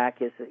pulling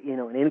back is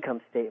an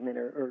income statement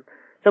or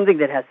something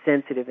that has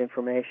sensitive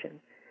information.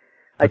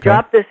 I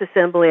drop this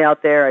assembly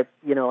out there.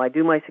 I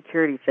do my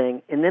security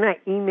thing, and then I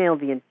email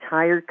the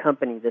entire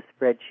company this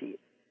spreadsheet.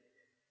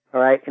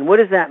 All right, and what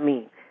does that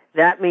mean?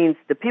 That means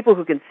the people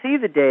who can see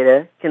the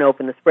data can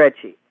open the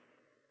spreadsheet,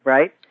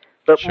 right?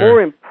 But sure.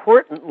 More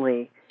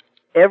importantly,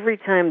 every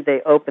time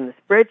they open the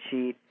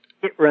spreadsheet,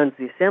 it runs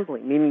the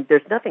assembly, meaning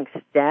there's nothing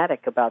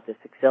static about this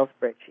Excel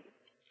spreadsheet.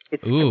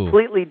 It's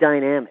completely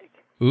dynamic.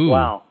 Ooh.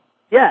 Wow.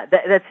 Yeah,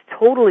 that's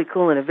totally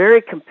cool and a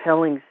very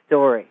compelling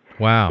story.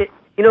 Wow.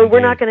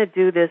 We're not going to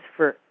do this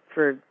for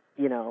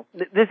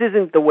this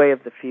isn't the way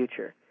of the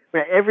future.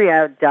 Every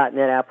 .NET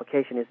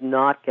application is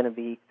not going to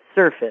be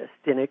surfaced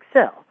in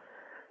Excel.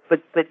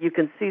 But you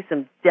can see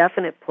some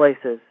definite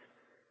places,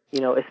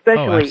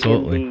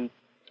 especially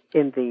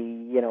in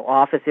the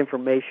office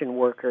information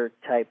worker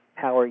type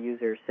power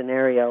user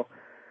scenario,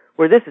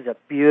 where this is a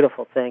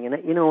beautiful thing.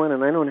 And you know what?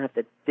 And I don't have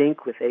to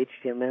dink with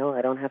HTML.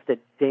 I don't have to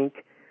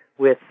dink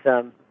with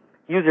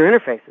user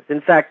interfaces.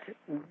 In fact,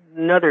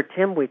 another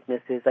Tim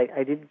weakness is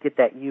I didn't get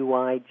that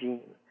UI gene.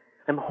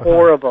 I'm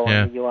horrible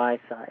on the UI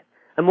side.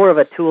 I'm more of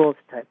a tools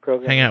type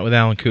programmer. Hang out with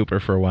Alan Cooper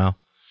for a while.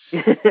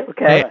 Okay.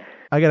 Hey,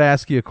 I got to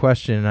ask you a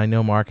question, and I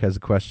know Mark has a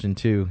question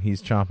too.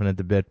 He's chomping at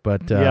the bit,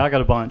 but yeah, I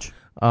got a bunch.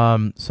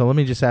 So let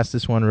me just ask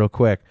this one real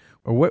quick.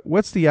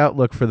 What's the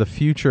outlook for the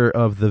future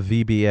of the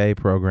VBA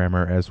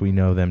programmer as we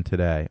know them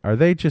today? Are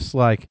they just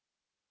like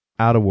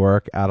out of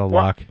work, out of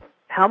luck?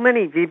 How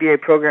many VBA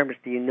programmers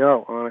do you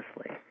know,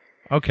 honestly?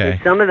 Okay.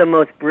 Some of the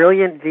most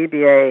brilliant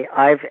VBA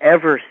I've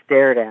ever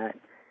stared at,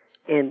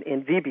 and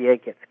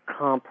VBA gets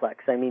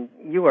complex. I mean,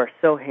 you are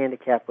so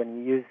handicapped when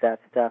you use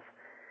that stuff.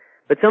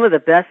 But some of the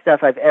best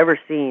stuff I've ever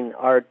seen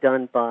are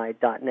done by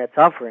 .NET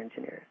software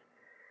engineers.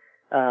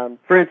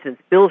 For instance,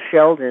 Bill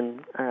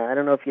Sheldon, I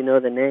don't know if you know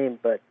the name,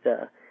 but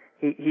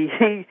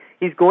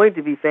he's going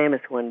to be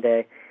famous one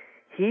day.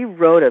 He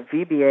wrote a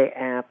VBA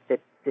app that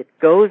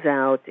goes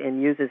out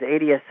and uses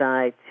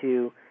ADSI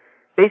to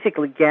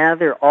basically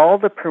gather all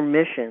the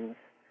permissions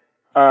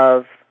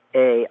of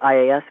a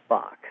IAS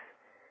box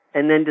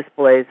and then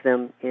displays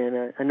them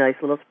in a nice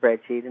little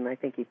spreadsheet, and I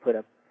think he put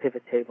a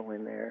pivot table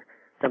in there,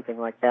 something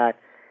like that.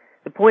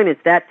 The point is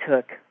that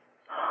took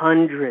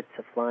hundreds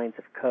of lines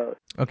of code.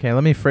 Okay,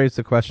 let me phrase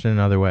the question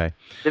another way.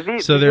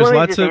 So there's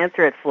lots of...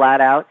 answer it flat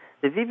out.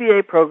 The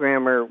VBA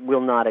programmer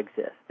will not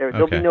exist.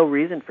 There'll be no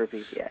reason for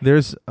VBA.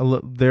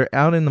 They're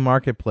out in the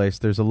marketplace.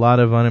 There's a lot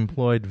of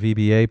unemployed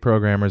VBA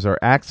programmers or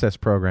access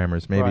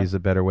programmers. Maybe is a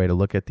better way to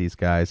look at these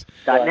guys.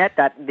 .NET.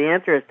 The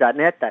answer is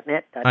 .NET.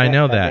 I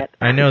know that.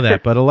 I know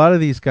that. But a lot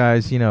of these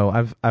guys,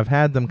 I've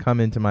had them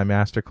come into my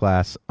master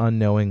class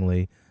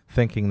unknowingly,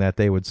 thinking that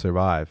they would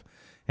survive,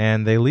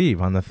 and they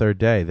leave on the third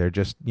day. They're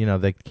just,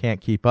 they can't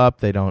keep up.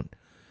 They don't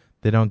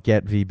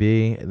get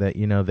VB.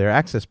 That they're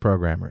access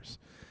programmers.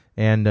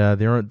 And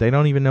they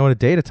don't even know what a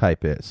data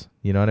type is.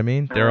 You know what I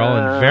mean? They're all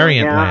in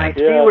variant land. I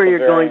see where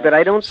you're going, but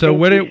I don't. So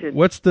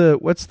what's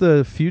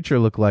the future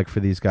look like for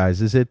these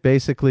guys? Is it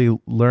basically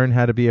learn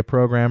how to be a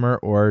programmer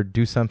or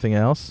do something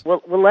else?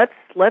 Well, let's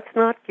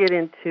not get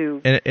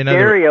into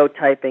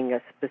stereotyping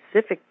a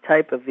specific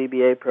type of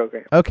VBA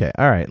program. Okay,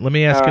 all right. Let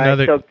me ask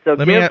another.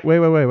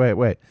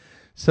 Wait.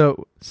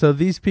 So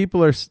these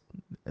people are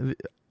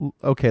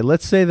okay.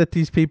 Let's say that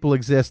these people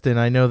exist, and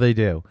I know they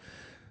do.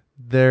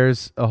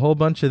 There's a whole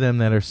bunch of them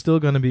that are still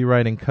going to be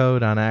writing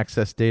code on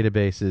Access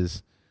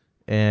databases,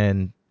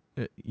 and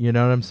you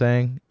know what I'm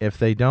saying? If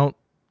they don't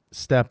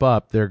step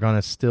up, they're going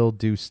to still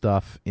do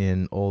stuff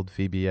in old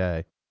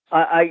VBA.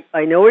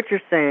 I know what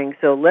you're saying,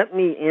 so let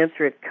me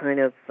answer it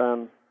kind of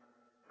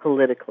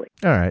politically.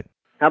 All right.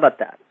 How about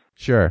that?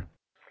 Sure.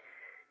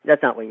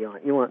 That's not what you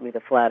want. You want me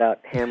to flat out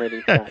hammer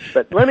these guys.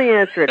 But let me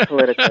answer it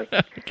politically.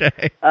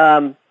 Okay.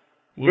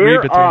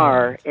 There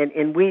are,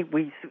 and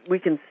we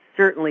can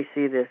certainly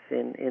see this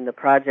in the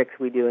projects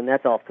we do, and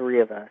that's all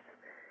three of us.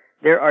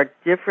 There are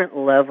different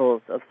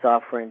levels of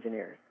software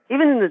engineers,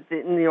 even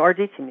in the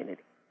RD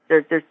community.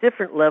 There's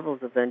different levels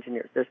of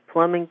engineers. There's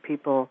plumbing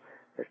people,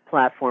 there's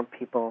platform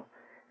people,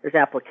 there's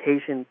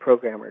application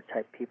programmer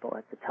type people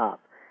at the top.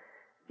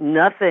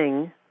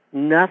 Nothing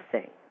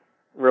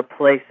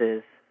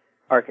replaces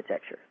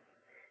architecture.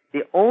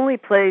 The only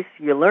place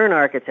you learn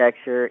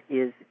architecture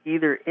is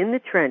either in the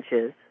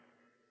trenches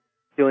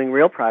doing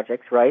real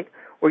projects, right?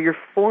 Or you're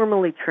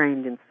formally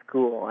trained in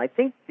school. I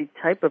think the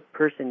type of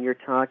person you're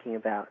talking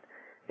about,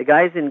 the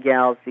guys and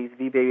gals, these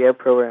VBA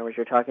programmers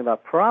you're talking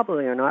about,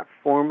 probably are not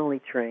formally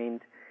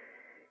trained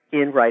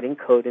in writing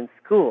code in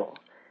school.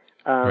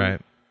 Right.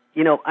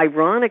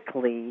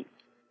 Ironically,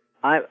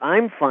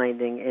 I'm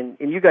finding,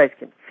 and you guys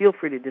can feel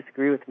free to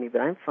disagree with me,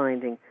 but I'm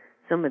finding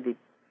some of the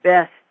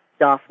best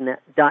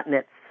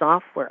 .NET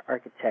software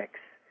architects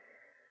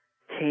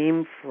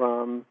came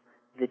from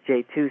the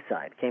J2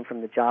 side, came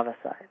from the Java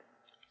side.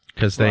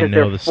 Because they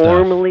know the stuff. They're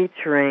formally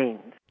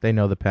trained. They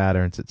know the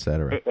patterns,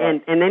 etc.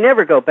 And they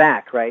never go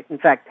back, right? In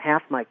fact,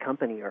 half my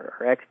company are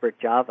expert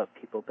Java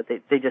people, but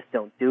they just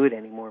don't do it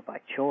anymore by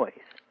choice.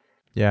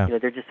 Yeah.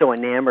 They're just so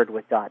enamored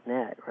with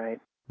 .NET,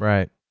 right?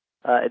 Right.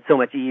 It's so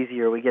much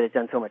easier. We get it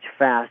done so much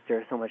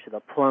faster. So much of the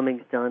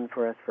plumbing's done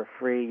for us for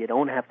free. You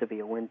don't have to be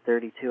a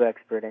Win32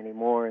 expert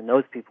anymore, and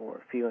those people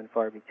are few and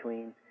far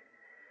between.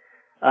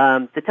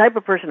 The type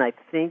of person I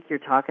think you're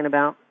talking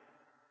about,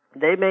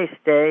 they may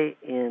stay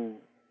in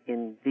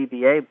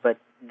VBA, but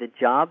the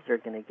jobs are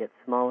going to get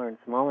smaller and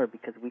smaller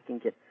because we can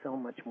get so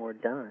much more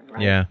done,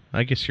 right? Yeah,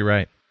 I guess you're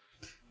right.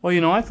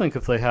 Well, I think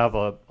if they have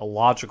a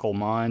logical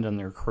mind and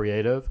they're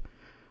creative,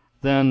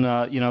 then,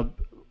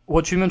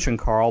 what you mentioned,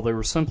 Carl, they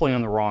were simply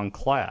in the wrong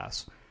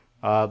class.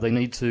 They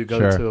need to go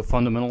to a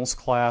fundamentals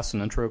class,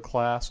 an intro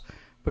class,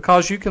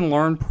 because you can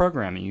learn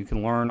programming. You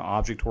can learn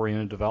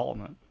object-oriented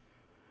development.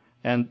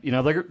 And,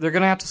 they're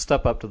going to have to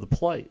step up to the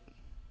plate.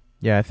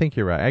 Yeah, I think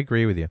you're right. I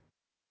agree with you.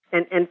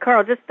 And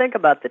Carl, just think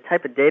about the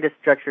type of data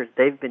structures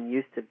they've been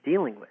used to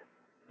dealing with.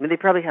 I mean, they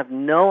probably have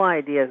no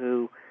idea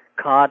who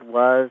COD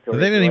was. Or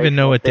they didn't even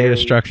know what data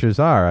structures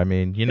are. I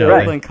mean, They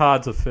don't think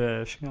COD's a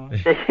fish.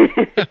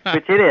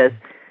 Which it is,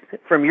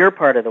 from your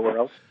part of the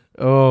world.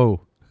 Oh.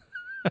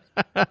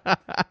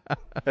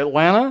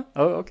 Atlanta?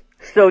 Oh, okay.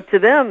 So to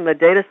them, a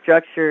data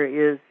structure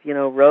is,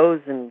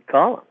 rows and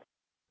columns.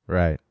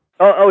 Right.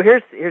 Oh,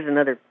 here's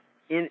another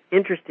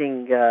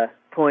interesting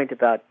point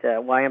about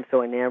why I'm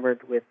so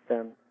enamored with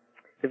the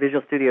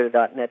Visual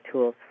Studio.NET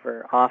tools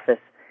for Office.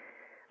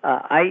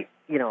 I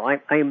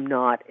am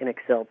not an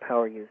Excel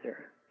power user.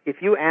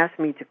 If you ask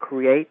me to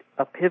create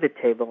a pivot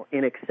table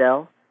in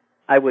Excel,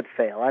 I would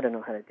fail. I don't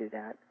know how to do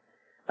that.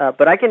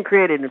 But I can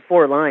create it in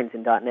 4 lines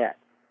in .NET.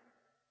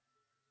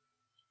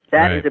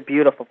 That is a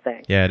beautiful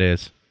thing. Yeah, it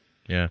is.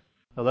 Yeah.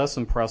 Oh, that's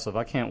impressive.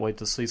 I can't wait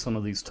to see some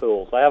of these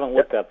tools. I haven't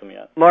looked at them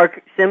yet.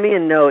 Mark, send me a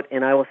note,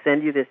 and I will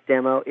send you this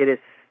demo. It is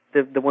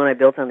the one I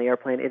built on the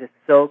airplane. It is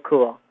so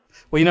cool.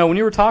 Well, when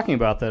you were talking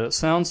about that, it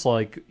sounds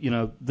like,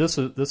 this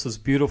is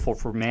beautiful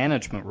for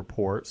management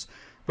reports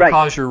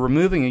because you're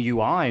removing a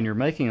UI and you're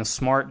making a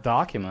smart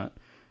document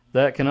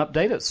that can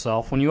update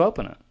itself when you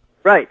open it.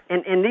 Right.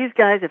 And these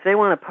guys, if they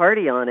want to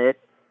party on it,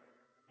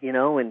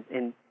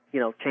 and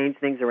change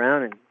things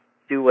around and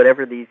do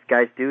whatever these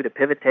guys do to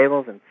pivot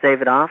tables and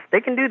save it off, they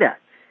can do that.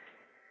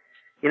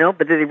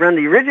 But then they run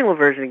the original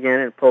version again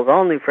and it pulls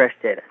all new fresh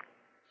data.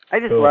 I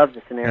just love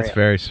the scenario. That's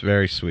very,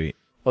 very sweet.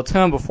 Well,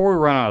 Tim, before we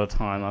run out of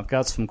time, I've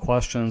got some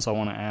questions I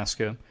want to ask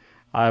you.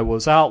 I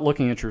was out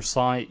looking at your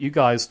site. You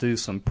guys do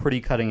some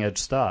pretty cutting-edge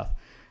stuff.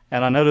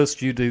 And I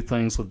noticed you do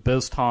things with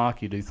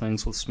BizTalk, you do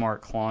things with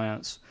smart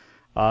clients.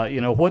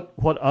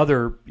 What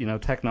other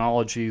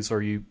technologies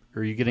are you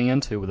getting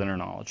into with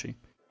Internology?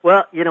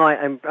 Well,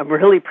 I'm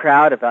really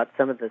proud about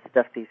some of the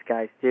stuff these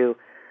guys do.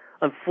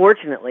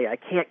 Unfortunately, I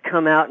can't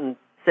come out and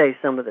say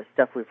some of the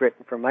stuff we've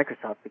written for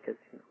Microsoft because,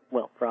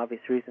 for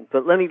obvious reasons.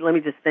 But let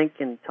me just think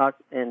and talk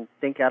and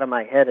think out of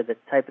my head of the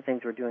type of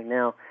things we're doing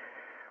now.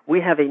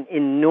 We have an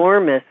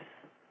enormous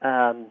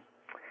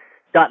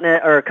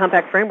 .NET or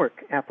Compact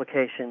Framework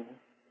application,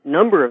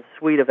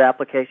 suite of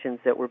applications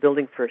that we're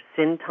building for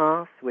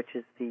Cintas, which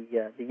is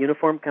the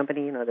uniform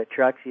company, the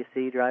trucks you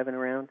see driving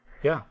around.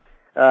 Yeah.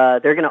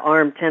 They're going to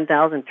arm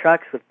 10,000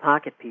 trucks with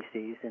Pocket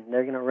PCs, and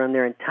they're going to run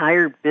their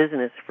entire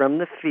business from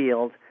the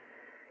field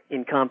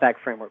in Compact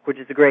Framework, which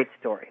is a great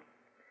story.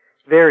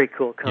 Very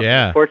cool company.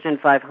 Yeah. Fortune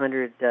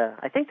 500,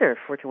 I think they're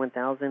Fortune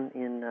 1000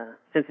 in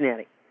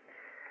Cincinnati.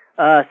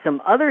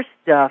 Some other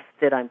stuff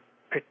that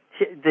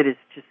that is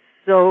just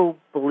so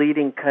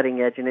bleeding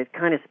cutting edge, and it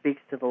kind of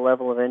speaks to the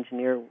level of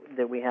engineer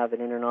that we have at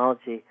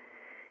Internology,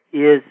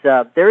 is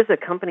there's a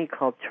company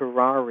called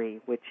Terrari,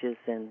 which is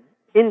an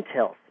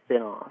Intel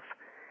spin-off.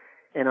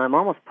 And I'm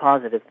almost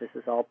positive this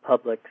is all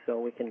public, so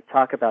we can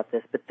talk about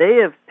this. But they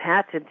have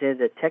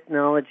patented a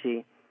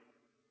technology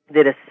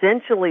that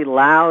essentially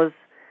allows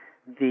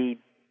the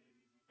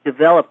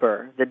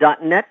developer, the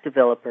 .NET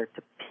developer,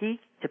 to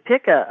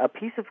pick a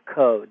piece of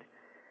code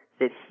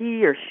that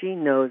he or she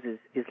knows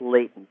is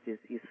latent, is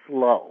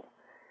slow,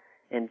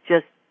 and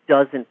just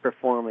doesn't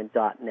perform in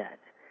 .NET,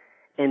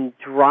 and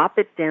drop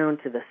it down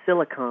to the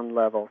silicon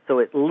level so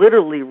it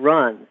literally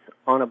runs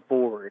on a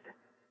board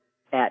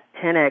at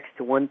 10x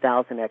to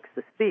 1000x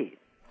the speed.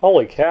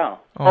 Holy cow.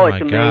 Oh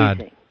it's amazing.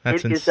 God.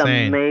 That's It insane.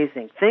 is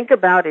amazing. Think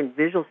about in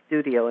Visual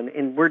Studio,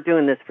 and we're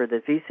doing this for the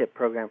VSIP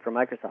program for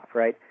Microsoft,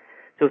 right?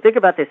 So think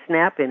about this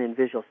snap-in in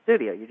Visual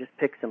Studio. You just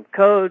pick some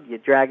code, you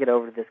drag it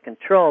over to this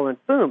control,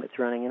 and boom, it's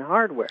running in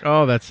hardware.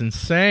 Oh, that's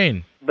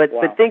insane. But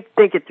think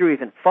it through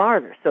even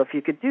farther. So if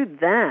you could do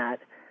that,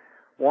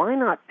 why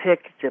not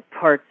pick the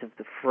parts of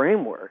the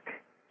framework?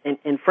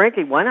 And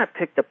frankly, why not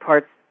pick the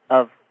parts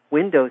of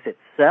Windows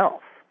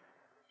itself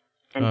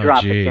and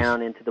drop it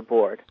down into the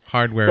board?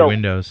 Hardware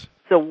Windows.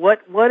 So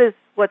what's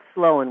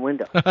slow in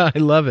Windows? I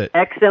love it.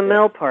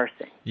 XML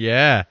parsing.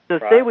 Yeah. So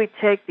say we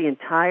take the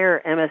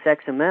entire MS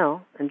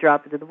XML and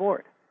drop it to the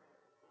board.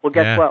 Well,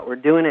 guess what? We're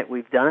doing it.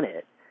 We've done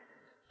it.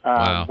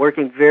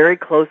 Working very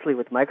closely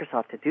with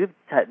Microsoft to do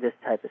this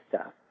type of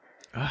stuff.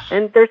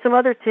 And there's some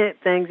other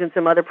things and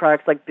some other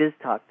products like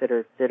BizTalk that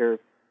are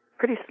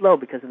pretty slow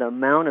because of the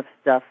amount of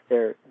stuff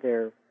they're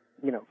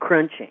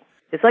crunching.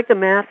 It's like the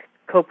math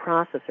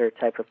coprocessor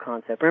type of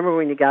concept. Remember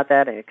when you got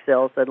that and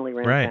Excel suddenly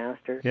ran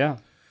faster? Yeah.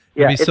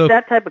 Yeah, it's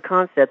that type of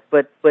concept,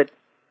 but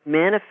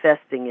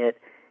manifesting it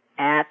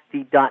at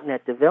the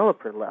 .NET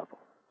developer level.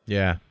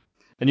 Yeah.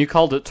 And you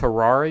called it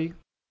Terrari?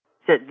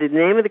 So the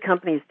name of the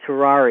company is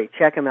Terrari.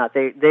 Check them out.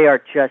 They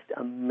are just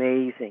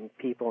amazing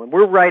people, and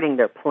we're writing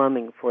their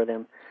plumbing for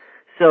them.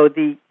 So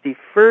the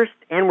first,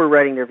 and we're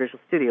writing their Visual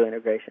Studio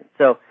integration.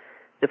 So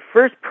the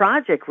first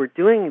project we're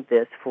doing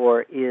this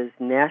for is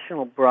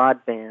National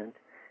Broadband.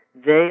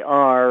 They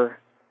are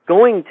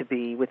going to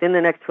be, within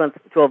the next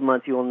 12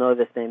 months, you will know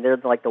this name. They're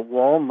like the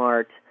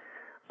Walmart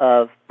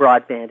of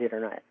broadband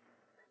internet.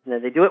 Now,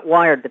 they do it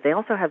wired, but they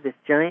also have this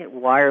giant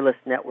wireless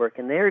network,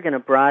 and they're going to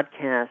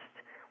broadcast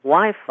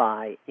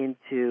Wi-Fi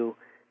into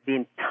the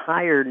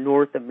entire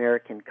North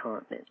American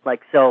continent.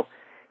 Like, so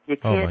you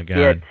can't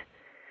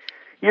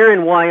you're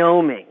in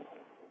Wyoming,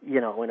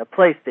 in a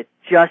place that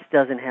just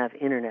doesn't have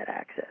internet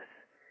access,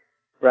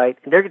 right?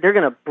 And they're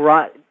going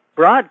to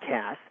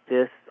broadcast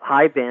this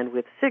high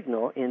bandwidth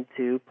signal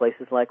into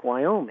places like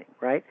Wyoming,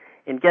 right?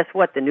 And guess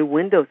what? The new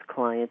Windows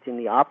client in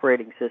the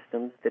operating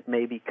systems that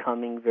may be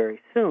coming very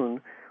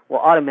soon will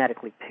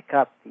automatically pick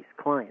up these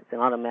clients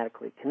and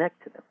automatically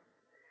connect to them,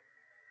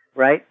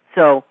 right?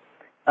 So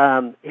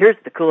here's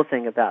the cool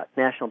thing about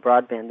National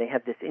Broadband. They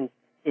have this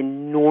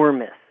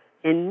enormous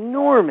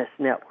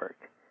network,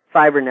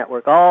 fiber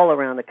network all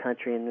around the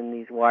country and in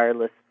these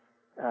wireless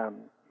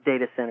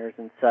data centers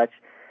and such.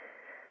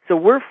 So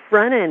we're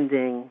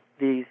front-ending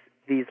these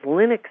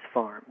Linux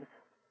farms.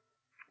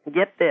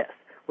 Get this.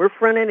 We're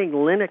front-ending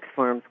Linux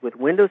farms with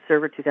Windows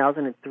Server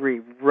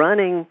 2003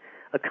 running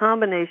a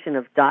combination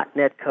of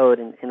 .NET code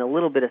and a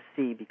little bit of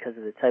C because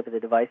of the type of the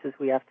devices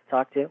we have to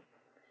talk to.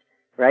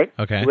 Right?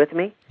 Okay. You with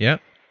me? Yeah.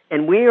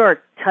 And we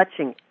are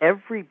touching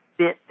every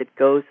bit that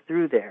goes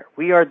through there.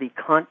 We are the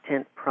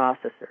content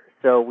processor.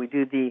 So we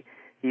do the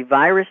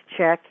virus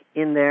check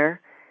in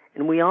there,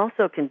 and we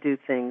also can do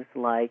things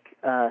like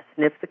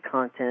sniff the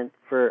content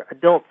for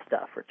adult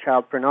stuff or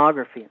child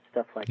pornography and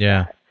stuff like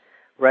that.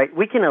 Right?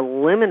 We can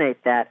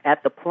eliminate that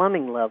at the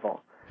plumbing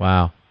level.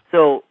 Wow.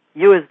 So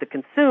you as the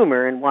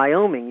consumer in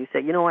Wyoming, you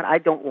say, you know what, I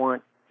don't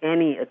want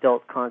any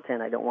adult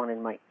content. I don't want it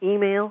in my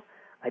email.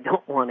 I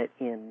don't want it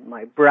in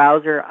my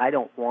browser. I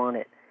don't want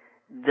it.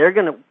 They're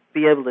going to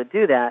be able to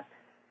do that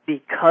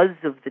because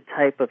of the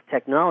type of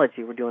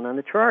technology we're doing on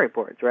the Terrari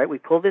boards, right? We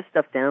pull this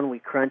stuff down, we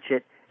crunch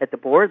it at the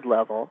board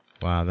level.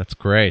 Wow, that's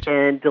great.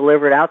 And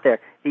deliver it out there.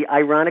 The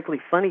ironically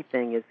funny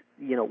thing is,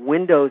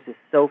 Windows is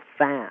so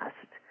fast,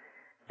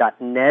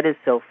 .NET is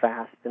so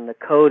fast, and the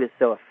code is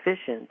so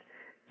efficient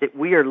that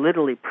we are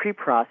literally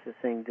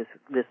pre-processing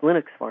this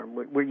Linux farm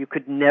where you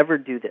could never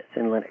do this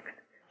in Linux.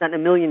 Not in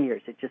a million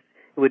years. It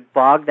would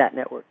bog that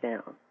network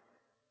down.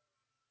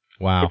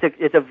 Wow.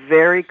 It's a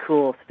very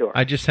cool story.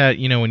 I just had,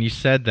 when you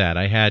said that,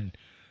 I had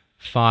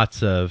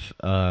thoughts of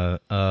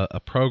a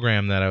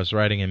program that I was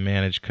writing in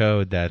Managed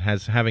Code that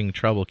has having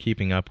trouble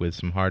keeping up with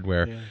some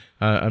hardware. Yeah.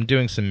 I'm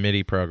doing some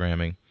MIDI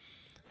programming.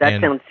 That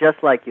sounds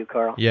just like you,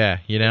 Carl. Yeah,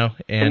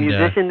 and the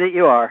musician that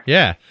you are.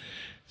 Yeah.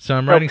 So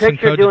I'm writing some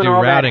code to do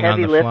routing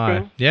on the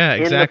fly. Yeah,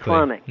 exactly. In the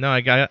plumbing. No,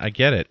 I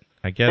get it.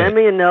 Send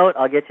me a note.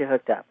 I'll get you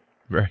hooked up.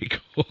 Very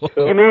cool.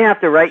 You may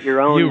have to write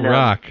your own you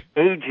rock.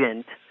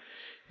 Agent.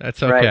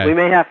 That's okay. Right? We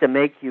may have to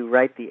make you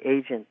write the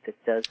agent that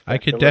does. I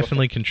could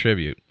definitely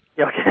contribute.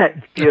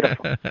 Okay,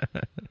 beautiful.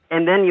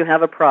 And then you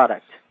have a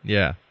product.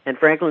 Yeah. And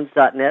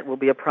Franklin's.net will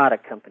be a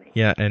product company.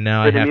 Yeah, and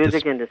now for the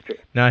music industry.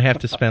 Now I have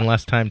to spend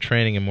less time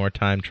training and more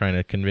time trying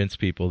to convince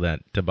people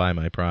to buy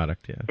my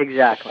product. Yeah.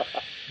 Exactly.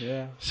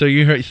 Yeah. So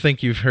you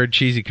think you've heard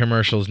cheesy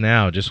commercials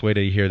now? Just wait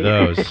till you hear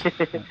those.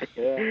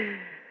 Yeah.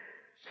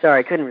 Sorry,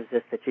 I couldn't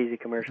resist the cheesy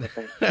commercial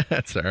thing.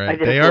 That's all right.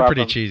 They are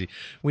pretty cheesy.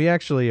 We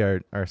actually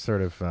are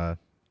sort of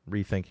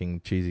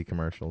rethinking cheesy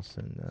commercials,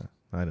 and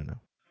I don't know.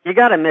 You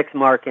got to mix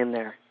Mark in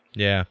there.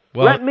 Yeah.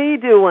 Well, let me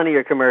do one of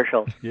your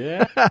commercials.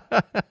 Yeah.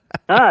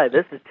 Hi,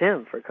 this is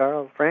Tim for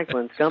Carl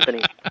Franklin's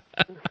company.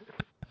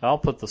 I'll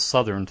put the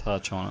Southern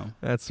touch on them.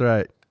 That's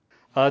right.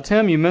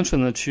 Tim, you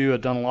mentioned that you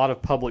had done a lot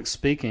of public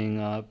speaking.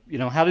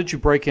 How did you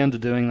break into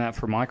doing that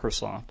for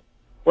Microsoft?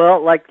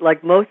 Well,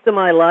 like most of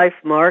my life,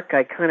 Mark,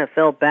 I kind of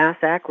fell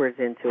backwards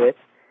into it.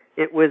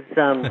 It was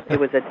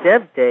a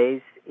Dev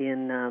Days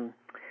in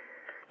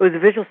It was the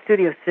Visual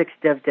Studio 6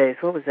 Dev Days.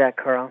 What was that,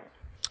 Carl?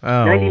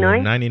 Oh,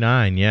 99?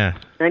 99, yeah.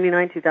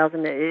 99,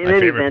 2000. My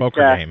favorite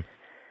poker game.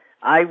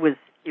 I was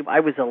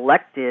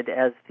elected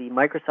as the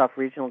Microsoft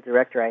Regional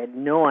Director. I had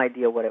no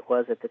idea what it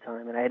was at the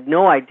time, and I had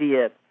no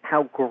idea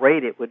how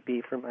great it would be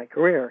for my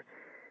career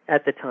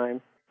at the time.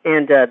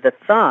 And the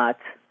thought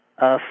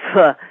of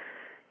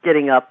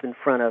getting up in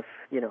front of,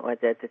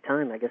 at the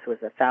time, I guess it was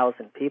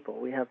 1,000 people.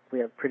 We have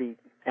pretty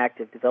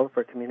active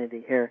developer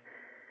community here.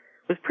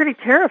 It was pretty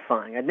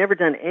terrifying. I'd never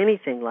done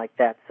anything like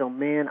that. So,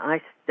 man,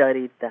 I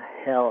studied the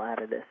hell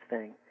out of this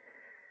thing.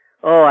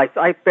 Oh, I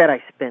bet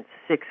I spent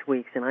 6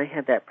 weeks, and I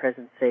had that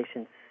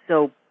presentation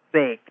so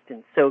baked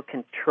and so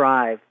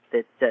contrived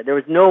that there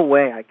was no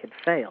way I could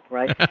fail,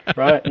 right?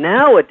 Right.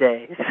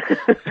 Nowadays,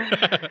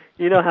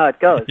 you know how it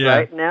goes, Yeah.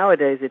 right?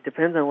 Nowadays, it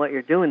depends on what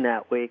you're doing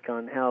that week,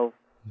 on how,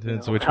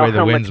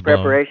 how much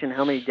preparation,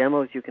 how many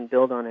demos you can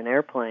build on an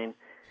airplane.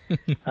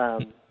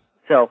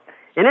 So,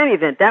 in any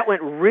event, that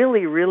went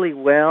really, really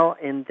well,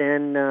 and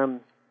then,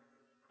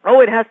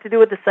 it has to do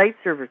with the site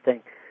server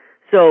thing.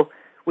 So,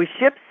 we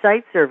shipped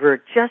Site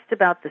Server just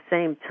about the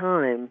same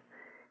time,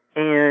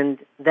 and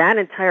that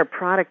entire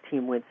product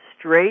team went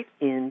straight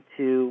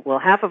into,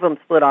 half of them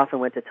split off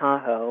and went to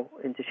Tahoe,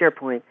 into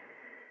SharePoint.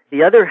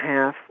 The other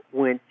half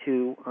went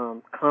to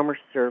Commerce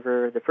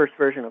Server, the first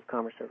version of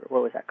Commerce Server.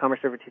 What was that,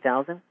 Commerce Server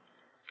 2000?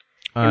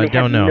 And they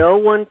had no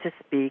one to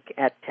speak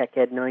at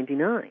TechEd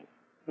 99.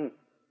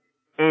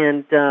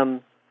 And,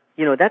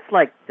 that's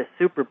like the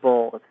Super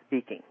Bowl of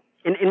speaking,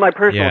 in my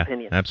personal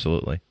opinion.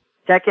 Absolutely.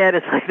 TechEd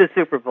is like the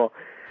Super Bowl.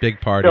 Big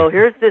party. So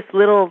here's this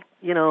little,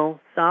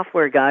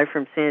 software guy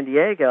from San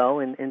Diego,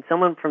 and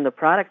someone from the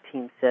product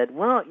team said,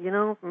 well,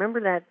 remember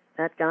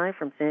that guy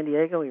from San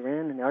Diego? He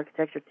ran an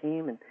architecture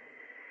team,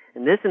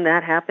 and this and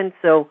that happened.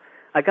 So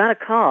I got a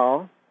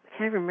call. I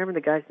can't even remember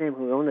the guy's name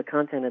who owned the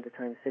content at the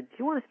time. He said, do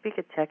you want to speak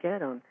at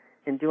TechEd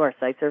and do our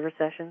site server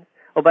sessions?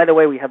 Oh, by the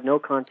way, we have no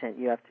content.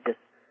 You have to just,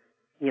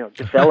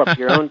 develop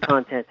your own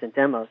content and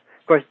demos.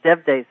 Of course,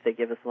 Dev Days, they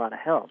give us a lot of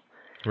help.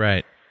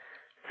 Right.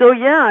 So,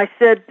 I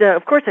said,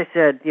 of course I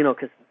said,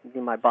 because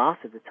my boss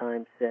at the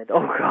time said,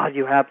 oh, God,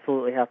 you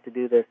absolutely have to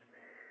do this.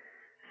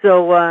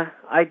 So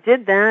I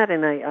did that,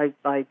 and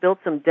I built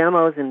some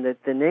demos, and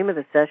the name of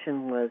the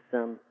session was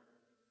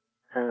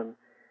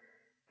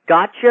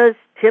Gotchas,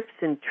 Tips,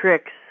 and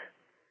Tricks.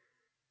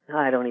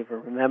 I don't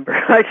even remember.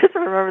 I just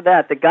remember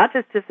that. The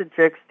Gotchas, Tips, and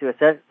Tricks to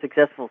a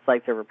successful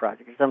site server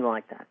project, or something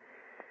like that.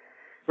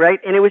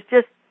 Right? And it was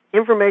just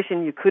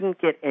information you couldn't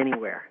get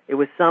anywhere. It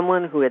was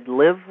someone who had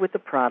lived with the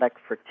product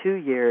for 2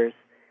 years,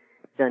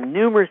 done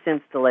numerous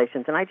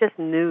installations, and I just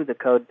knew the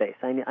code base.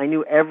 I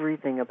knew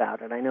everything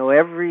about it. I know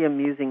every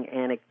amusing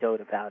anecdote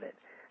about it.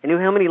 I knew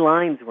how many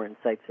lines were in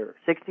Site Server,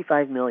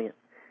 65 million.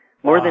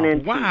 More than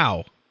NT.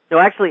 Wow. No,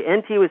 actually,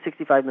 NT was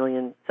 65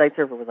 million. Site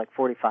Server was like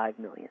 45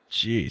 million.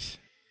 Jeez.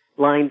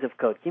 Lines of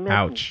code. Can you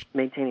imagine Ouch.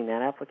 maintaining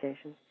that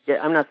application?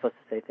 Yeah, I'm not supposed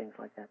to say things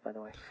like that, by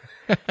the way.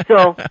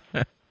 So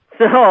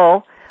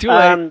Too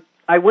late.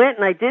 I went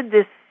and I did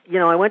this,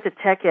 I went to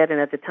TechEd, and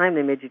at the time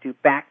they made you do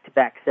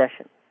back-to-back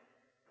sessions.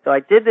 So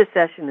I did this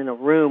session in a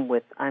room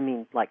with,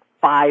 like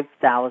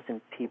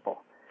 5,000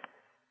 people.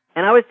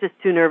 And I was just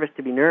too nervous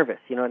to be nervous,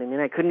 you know what I mean?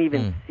 I couldn't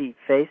even see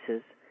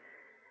faces.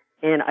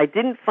 And I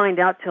didn't find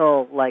out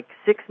till like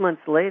 6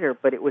 months later,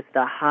 but it was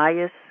the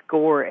highest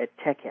score at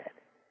TechEd.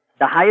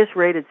 The highest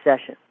rated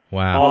session.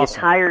 Wow. The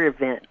entire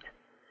event.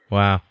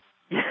 Wow.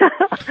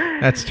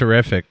 That's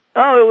terrific.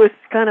 Oh, it was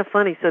kind of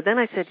funny. So then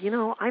I said,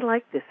 I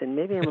like this, and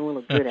maybe I'm a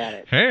little good at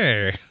it.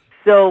 Hey.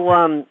 So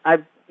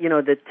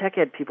the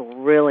TechEd people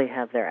really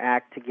have their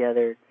act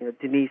together.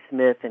 Denise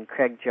Smith and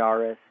Craig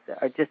Jarvis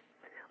are just,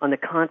 on the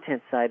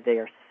content side, they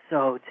are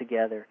so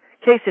together.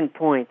 Case in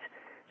point,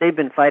 they've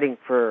been fighting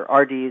for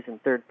RDs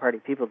and third-party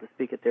people to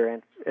speak at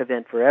their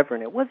event forever,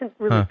 and it wasn't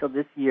really until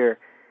this year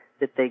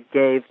that they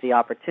gave the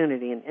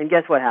opportunity. And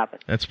guess what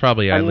happened? That's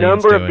probably Eileen's A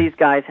number of doing. these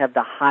guys have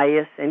the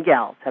highest, and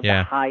gals have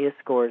the highest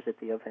scores at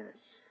the event.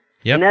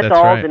 Yep, and that's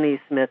all right. Denise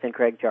Smith and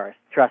Craig Jarvis.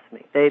 Trust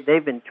me,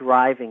 they've been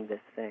driving this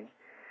thing.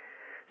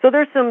 So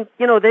there's some,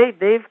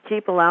 they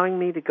keep allowing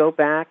me to go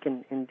back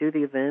and do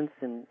the events,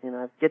 and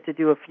I get to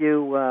do a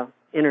few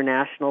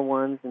international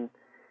ones, and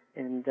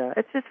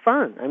it's just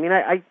fun. I mean,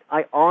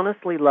 I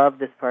honestly love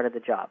this part of the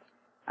job.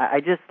 I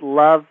just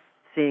love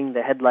seeing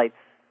the headlights,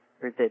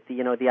 or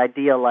the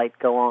idea light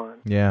go on.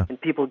 Yeah. And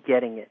people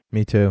getting it.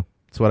 Me too.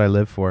 It's what I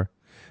live for.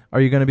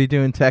 Are you going to be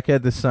doing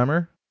TechEd this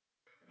summer?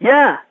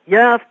 Yeah,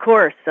 of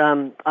course.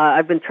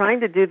 I've been trying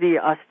to do the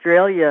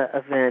Australia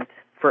event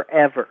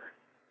forever.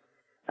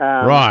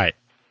 Right.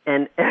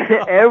 And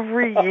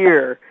every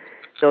year,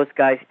 those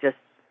guys just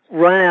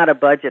run out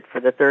of budget for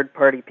the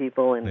third-party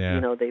people, and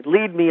they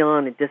lead me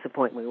on and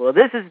disappoint me. Well,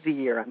 this is the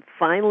year. I'm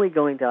finally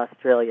going to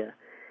Australia,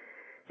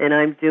 and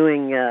I'm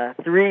doing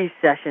 3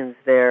 sessions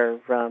there.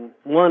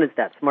 One is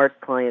that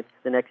Smart Clients,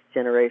 the next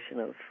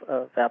generation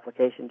of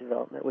application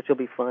development, which will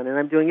be fun, and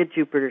I'm doing a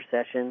Jupyter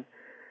session.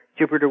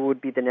 Jupyter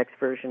would be the next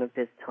version of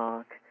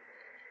BizTalk.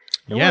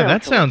 Yeah,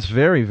 that sounds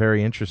very,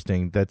 very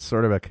interesting. That's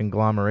sort of a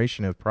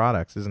conglomeration of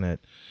products, isn't it?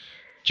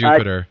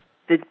 Jupiter.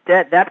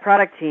 That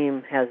product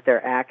team has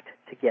their act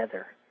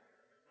together.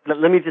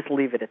 Let me just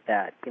leave it at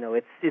that.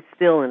 It's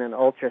still in an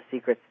ultra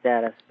secret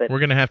status, but we're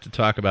going to have to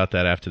talk about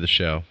that after the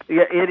show.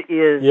 Yeah, it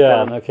is.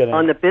 Yeah, no kidding.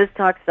 On the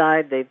BizTalk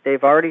side,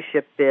 they've already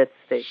shipped bits.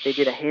 They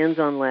did a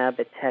hands-on lab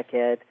at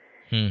TechEd.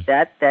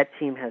 That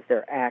team has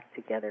their act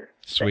together.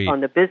 Sweet. On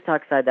the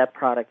BizTalk side, that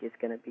product is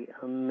going to be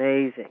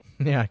amazing.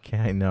 Yeah,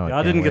 I know. Yeah,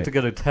 I didn't get to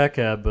go to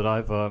TechEd, but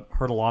I've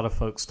heard a lot of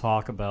folks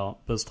talk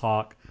about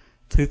BizTalk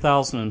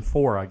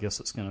 2004. I guess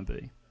it's going to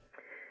be.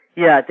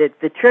 Yeah,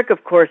 the trick,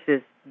 of course,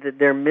 is that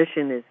their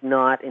mission is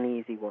not an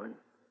easy one.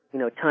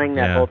 Tying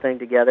that whole thing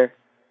together.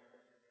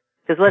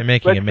 Because let's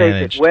face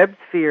it,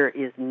 WebSphere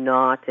is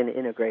not an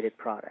integrated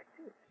product.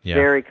 It's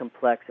very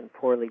complex and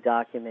poorly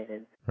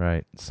documented.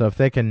 Right. So if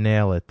they can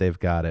nail it, they've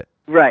got it.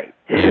 Right.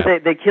 Yeah.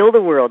 They kill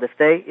the world. If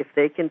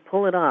they can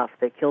pull it off,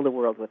 they kill the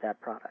world with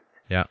that product.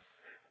 Yeah.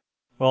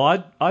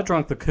 Well, I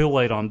drank the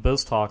Kool-Aid on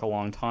BizTalk a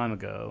long time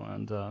ago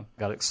and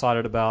got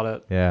excited about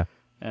it. Yeah.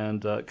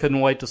 And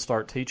couldn't wait to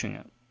start teaching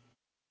it.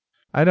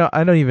 I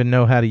don't even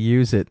know how to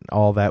use it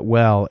all that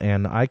well,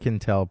 and I can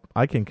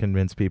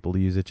convince people to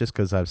use it just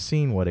because I've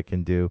seen what it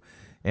can do,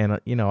 and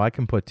I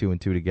can put two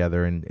and two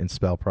together and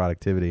spell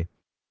productivity.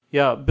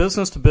 Yeah,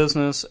 business to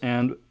business,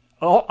 and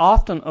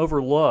often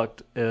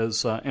overlooked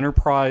is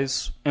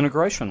enterprise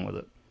integration with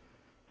it.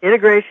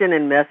 Integration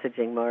and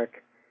messaging,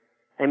 Mark.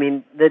 I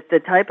mean, the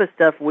type of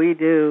stuff we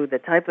do,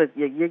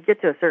 you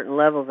get to a certain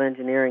level of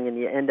engineering, and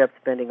you end up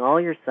spending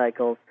all your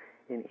cycles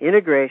in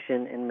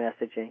integration and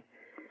messaging.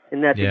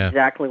 And that's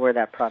exactly where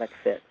that product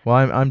fits. Well,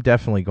 I'm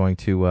definitely going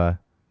to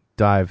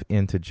dive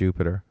into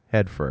Jupiter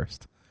head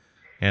first.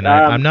 And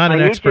I'm not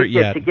an expert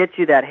yet. To get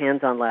you that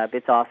hands-on lab,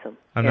 it's awesome.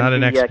 I'm not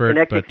an expert,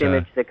 but the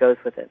image that goes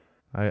with it.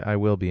 I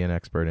will be an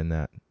expert in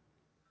that.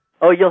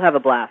 Oh, you'll have a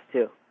blast,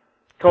 too.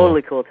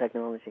 Totally cool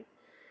technology.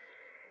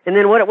 And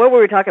then what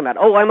were we talking about?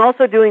 Oh, I'm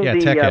also doing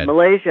the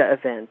Malaysia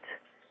event.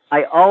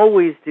 I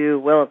always do,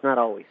 well, it's not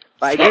always.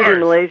 I do the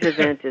Malaysia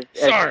event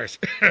SARS.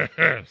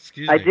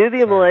 Excuse me. I do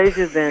the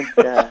Malaysia event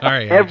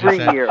every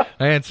year.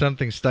 I had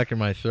something stuck in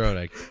my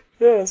throat.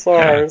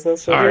 SARS.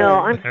 That's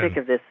I'm sick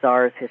of this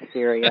SARS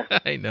hysteria.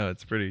 I know,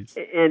 it's pretty.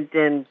 And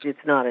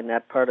it's not in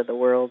that part of the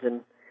world.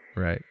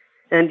 Right.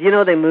 And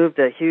they moved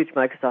a huge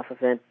Microsoft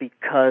event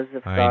because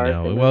of SARS. I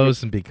know. Well, it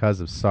wasn't because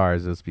of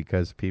SARS. It was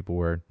because people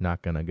were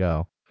not going to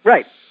go.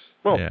 Right.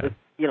 Well,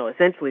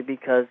 essentially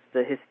because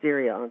the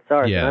hysteria on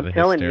SARS. Yeah, and I'm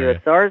telling you,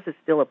 if SARS is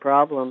still a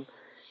problem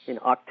in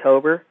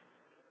October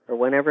or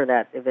whenever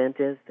that event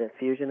is, the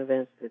fusion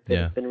event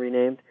that's been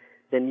renamed,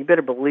 then you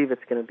better believe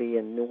it's going to be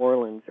in New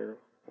Orleans or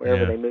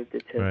wherever they moved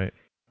it to.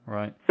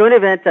 Right. So in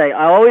event,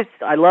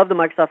 I love the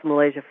Microsoft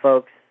Malaysia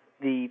folks.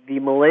 The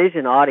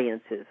Malaysian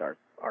audiences are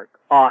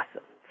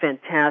awesome,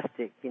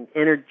 fantastic, and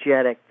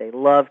energetic. They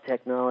love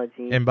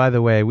technology. And by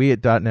the way, we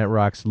at .NET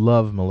Rocks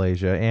love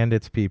Malaysia and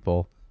its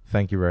people.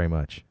 Thank you very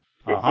much.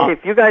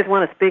 If you guys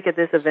want to speak at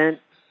this event,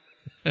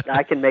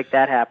 I can make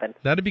that happen.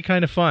 That'd be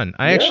kind of fun.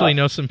 I actually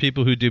know some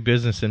people who do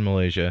business in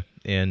Malaysia,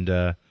 and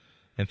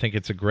think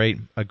it's a great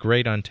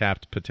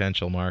untapped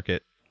potential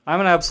market.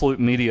 I'm an absolute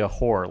media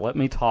whore. Let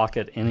me talk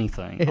at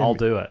anything. I'll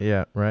do it.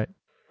 Yeah, right.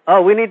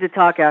 Oh, we need to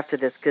talk after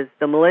this because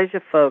the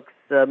Malaysia folks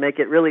make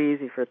it really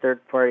easy for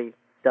third-party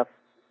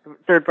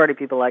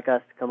people like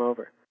us to come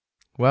over.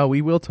 Well,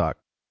 we will talk.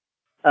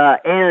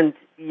 And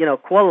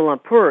Kuala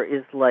Lumpur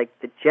is like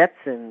the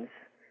Jetsons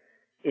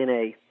in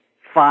a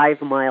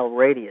 5-mile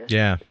radius.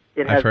 Yeah,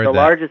 it has the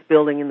largest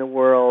building in the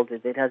world.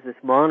 It has this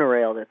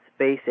monorail that's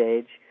space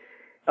age.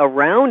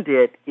 Around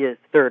it is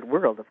third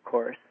world, of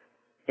course,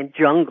 and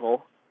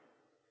jungle.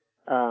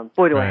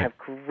 Boy, do I have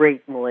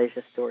great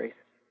Malaysia stories.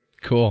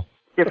 Cool.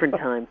 Different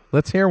time.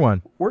 Let's hear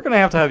one. We're going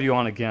to have you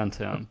on again,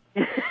 Tim.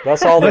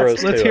 That's all there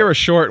is to it. Let's hear a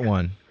short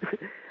one.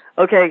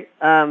 Okay.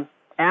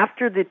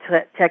 After the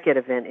TechEd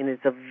event, and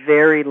it's a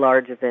very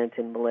large event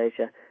in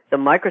Malaysia, the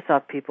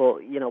Microsoft people,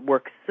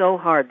 work so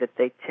hard that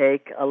they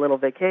take a little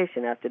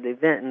vacation after the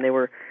event, and I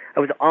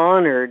was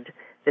honored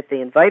that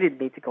they invited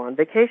me to go on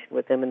vacation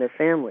with them and their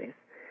families.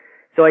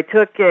 So I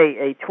took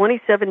a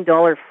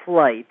 $27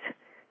 flight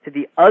to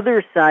the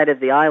other side of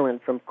the island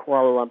from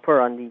Kuala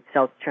Lumpur on the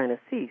South China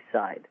Sea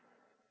side,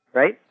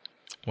 right?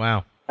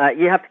 Wow.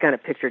 You have to kind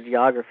of picture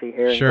geography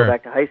here and go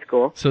back to high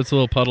school. So it's a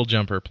little puddle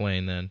jumper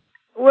plane then.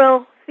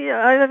 Well,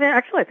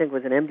 I think it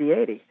was an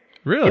MD-80.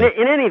 Really?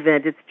 In any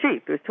event, it's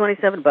cheap. It was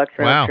 $27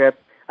 round trip.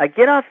 I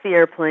get off the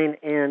airplane,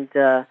 and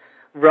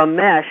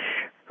Ramesh,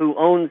 who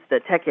owns the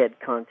TechEd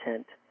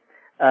content,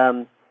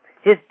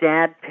 his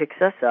dad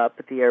picks us up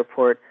at the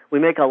airport. We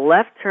make a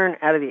left turn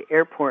out of the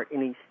airport,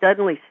 and he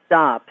suddenly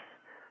stops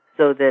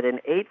so that an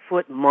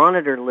 8-foot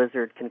monitor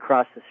lizard can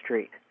cross the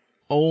street.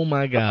 Oh,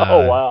 my God.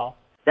 Oh, wow.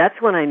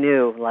 That's when I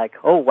knew,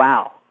 oh,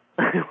 wow.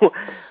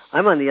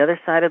 I'm on the other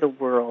side of the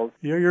world.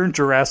 You're in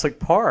Jurassic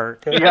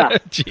Park. Yeah.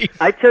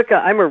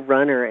 I'm a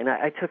runner, and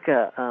I took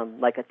a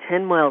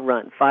 10-mile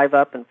run, 5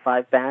 up and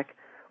 5 back,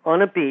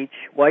 on a beach,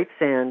 white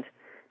sand,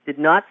 did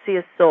not see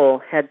a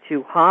soul, had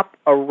to hop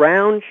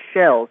around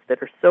shells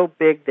that are so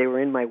big they were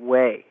in my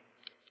way,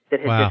 that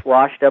had just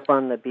washed up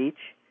on the beach.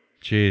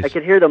 Jeez. I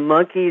could hear the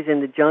monkeys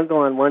in the jungle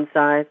on one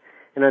side,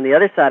 and on the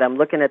other side I'm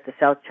looking at the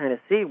South China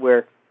Sea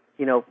where,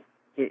 you know,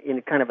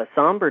 in kind of a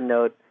somber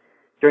note,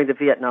 during the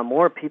Vietnam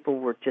War, people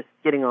were just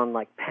getting on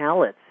like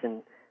pallets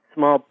and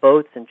small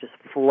boats and just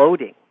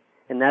floating,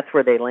 and that's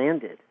where they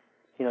landed,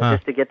 you know,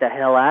 just to get the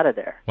hell out of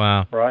there.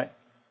 Wow. Right.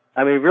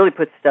 I mean, it really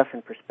puts stuff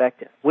in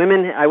perspective.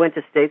 I went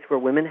to states where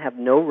women have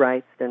no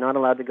rights. They're not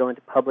allowed to go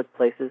into public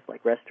places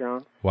like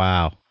restaurants.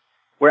 Wow.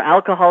 Where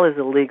alcohol is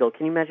illegal.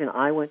 Can you imagine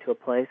I went to a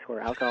place where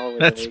alcohol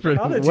was illegal?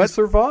 How did you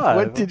survive?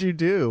 What did you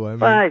do?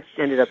 Well, I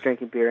ended up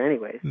drinking beer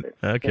anyways. But,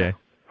 okay.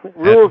 You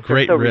know, rules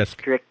are so risk.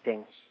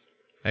 restricting.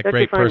 At Don't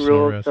great you find personal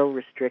rules risk. so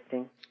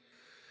restricting?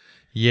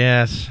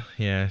 Yes,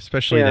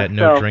 especially that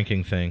no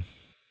drinking thing.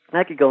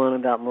 I could go on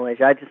about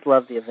Malaysia. I just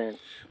love the event.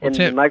 Well, and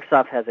Tim,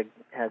 Microsoft has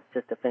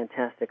just a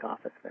fantastic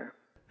office there.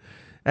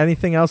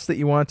 Anything else that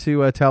you want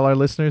to tell our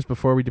listeners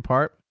before we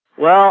depart?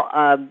 Well,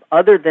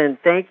 other than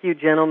thank you,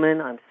 gentlemen.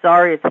 I'm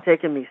sorry it's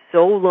taken me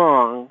so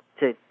long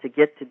to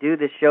get to do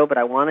this show, but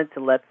I wanted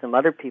to let some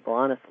other people,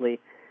 honestly,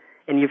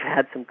 and you've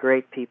had some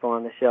great people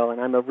on the show, and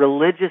I'm a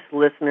religious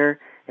listener,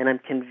 and I'm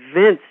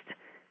convinced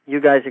you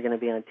guys are going to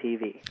be on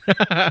TV.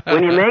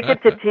 When you make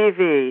it to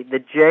TV, the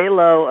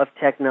J-Lo of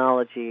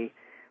technology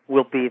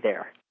will be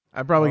there.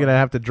 I'm probably going to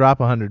have to drop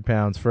 100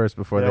 pounds first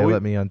before they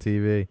let me on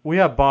TV. We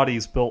have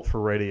bodies built for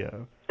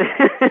radio.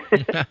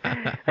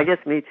 I guess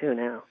me too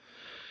now.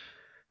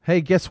 Hey,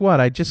 guess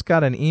what? I just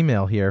got an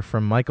email here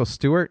from Michael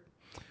Stewart.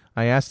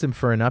 I asked him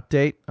for an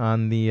update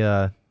on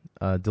the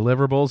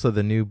deliverables of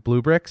the new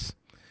Blue Bricks.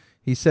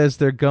 He says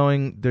they're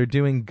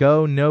doing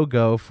go,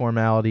 no-go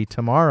formality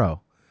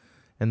tomorrow,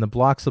 and the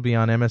blocks will be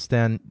on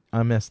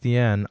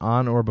MSDN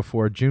on or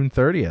before June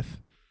 30th.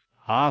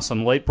 Ah,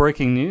 some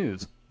late-breaking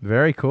news.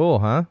 Very cool,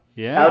 huh?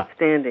 Yeah.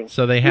 Outstanding.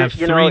 So they have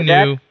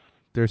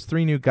there's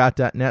 3 new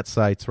got.net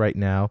sites right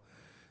now.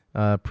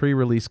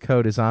 Pre-release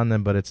code is on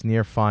them, but it's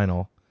near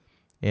final,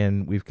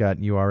 and we've got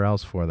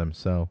URLs for them.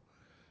 So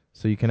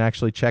you can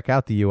actually check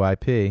out the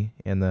UIP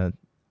and the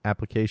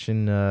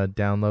application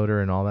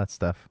downloader and all that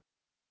stuff.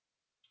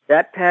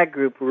 That PAG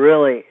group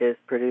really is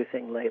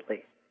producing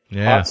lately.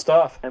 Yeah. Hot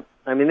stuff.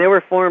 I mean, they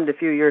were formed a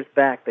few years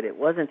back, but it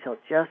wasn't until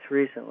just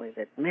recently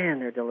that, man,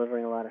 they're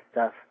delivering a lot of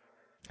stuff.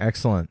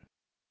 Excellent.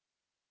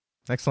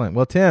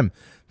 Well, Tim,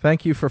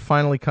 thank you for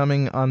finally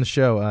coming on the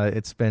show.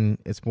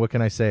 What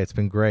can I say? It's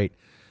been great.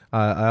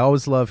 I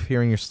always love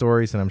hearing your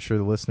stories, and I'm sure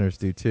the listeners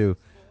do too.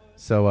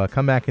 So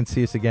come back and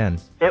see us again.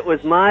 It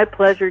was my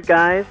pleasure,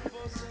 guys.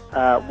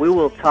 We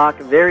will talk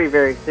very,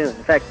 very soon.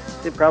 In fact,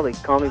 you'll probably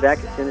call me back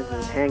as soon as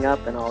we hang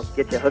up, and I'll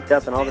get you hooked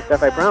up and all the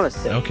stuff I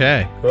promised to.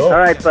 Okay. Cool. All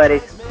right,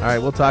 buddies. All right,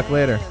 we'll talk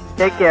later.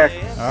 Take care.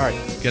 All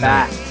right. Good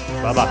night.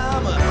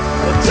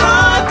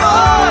 Bye-bye.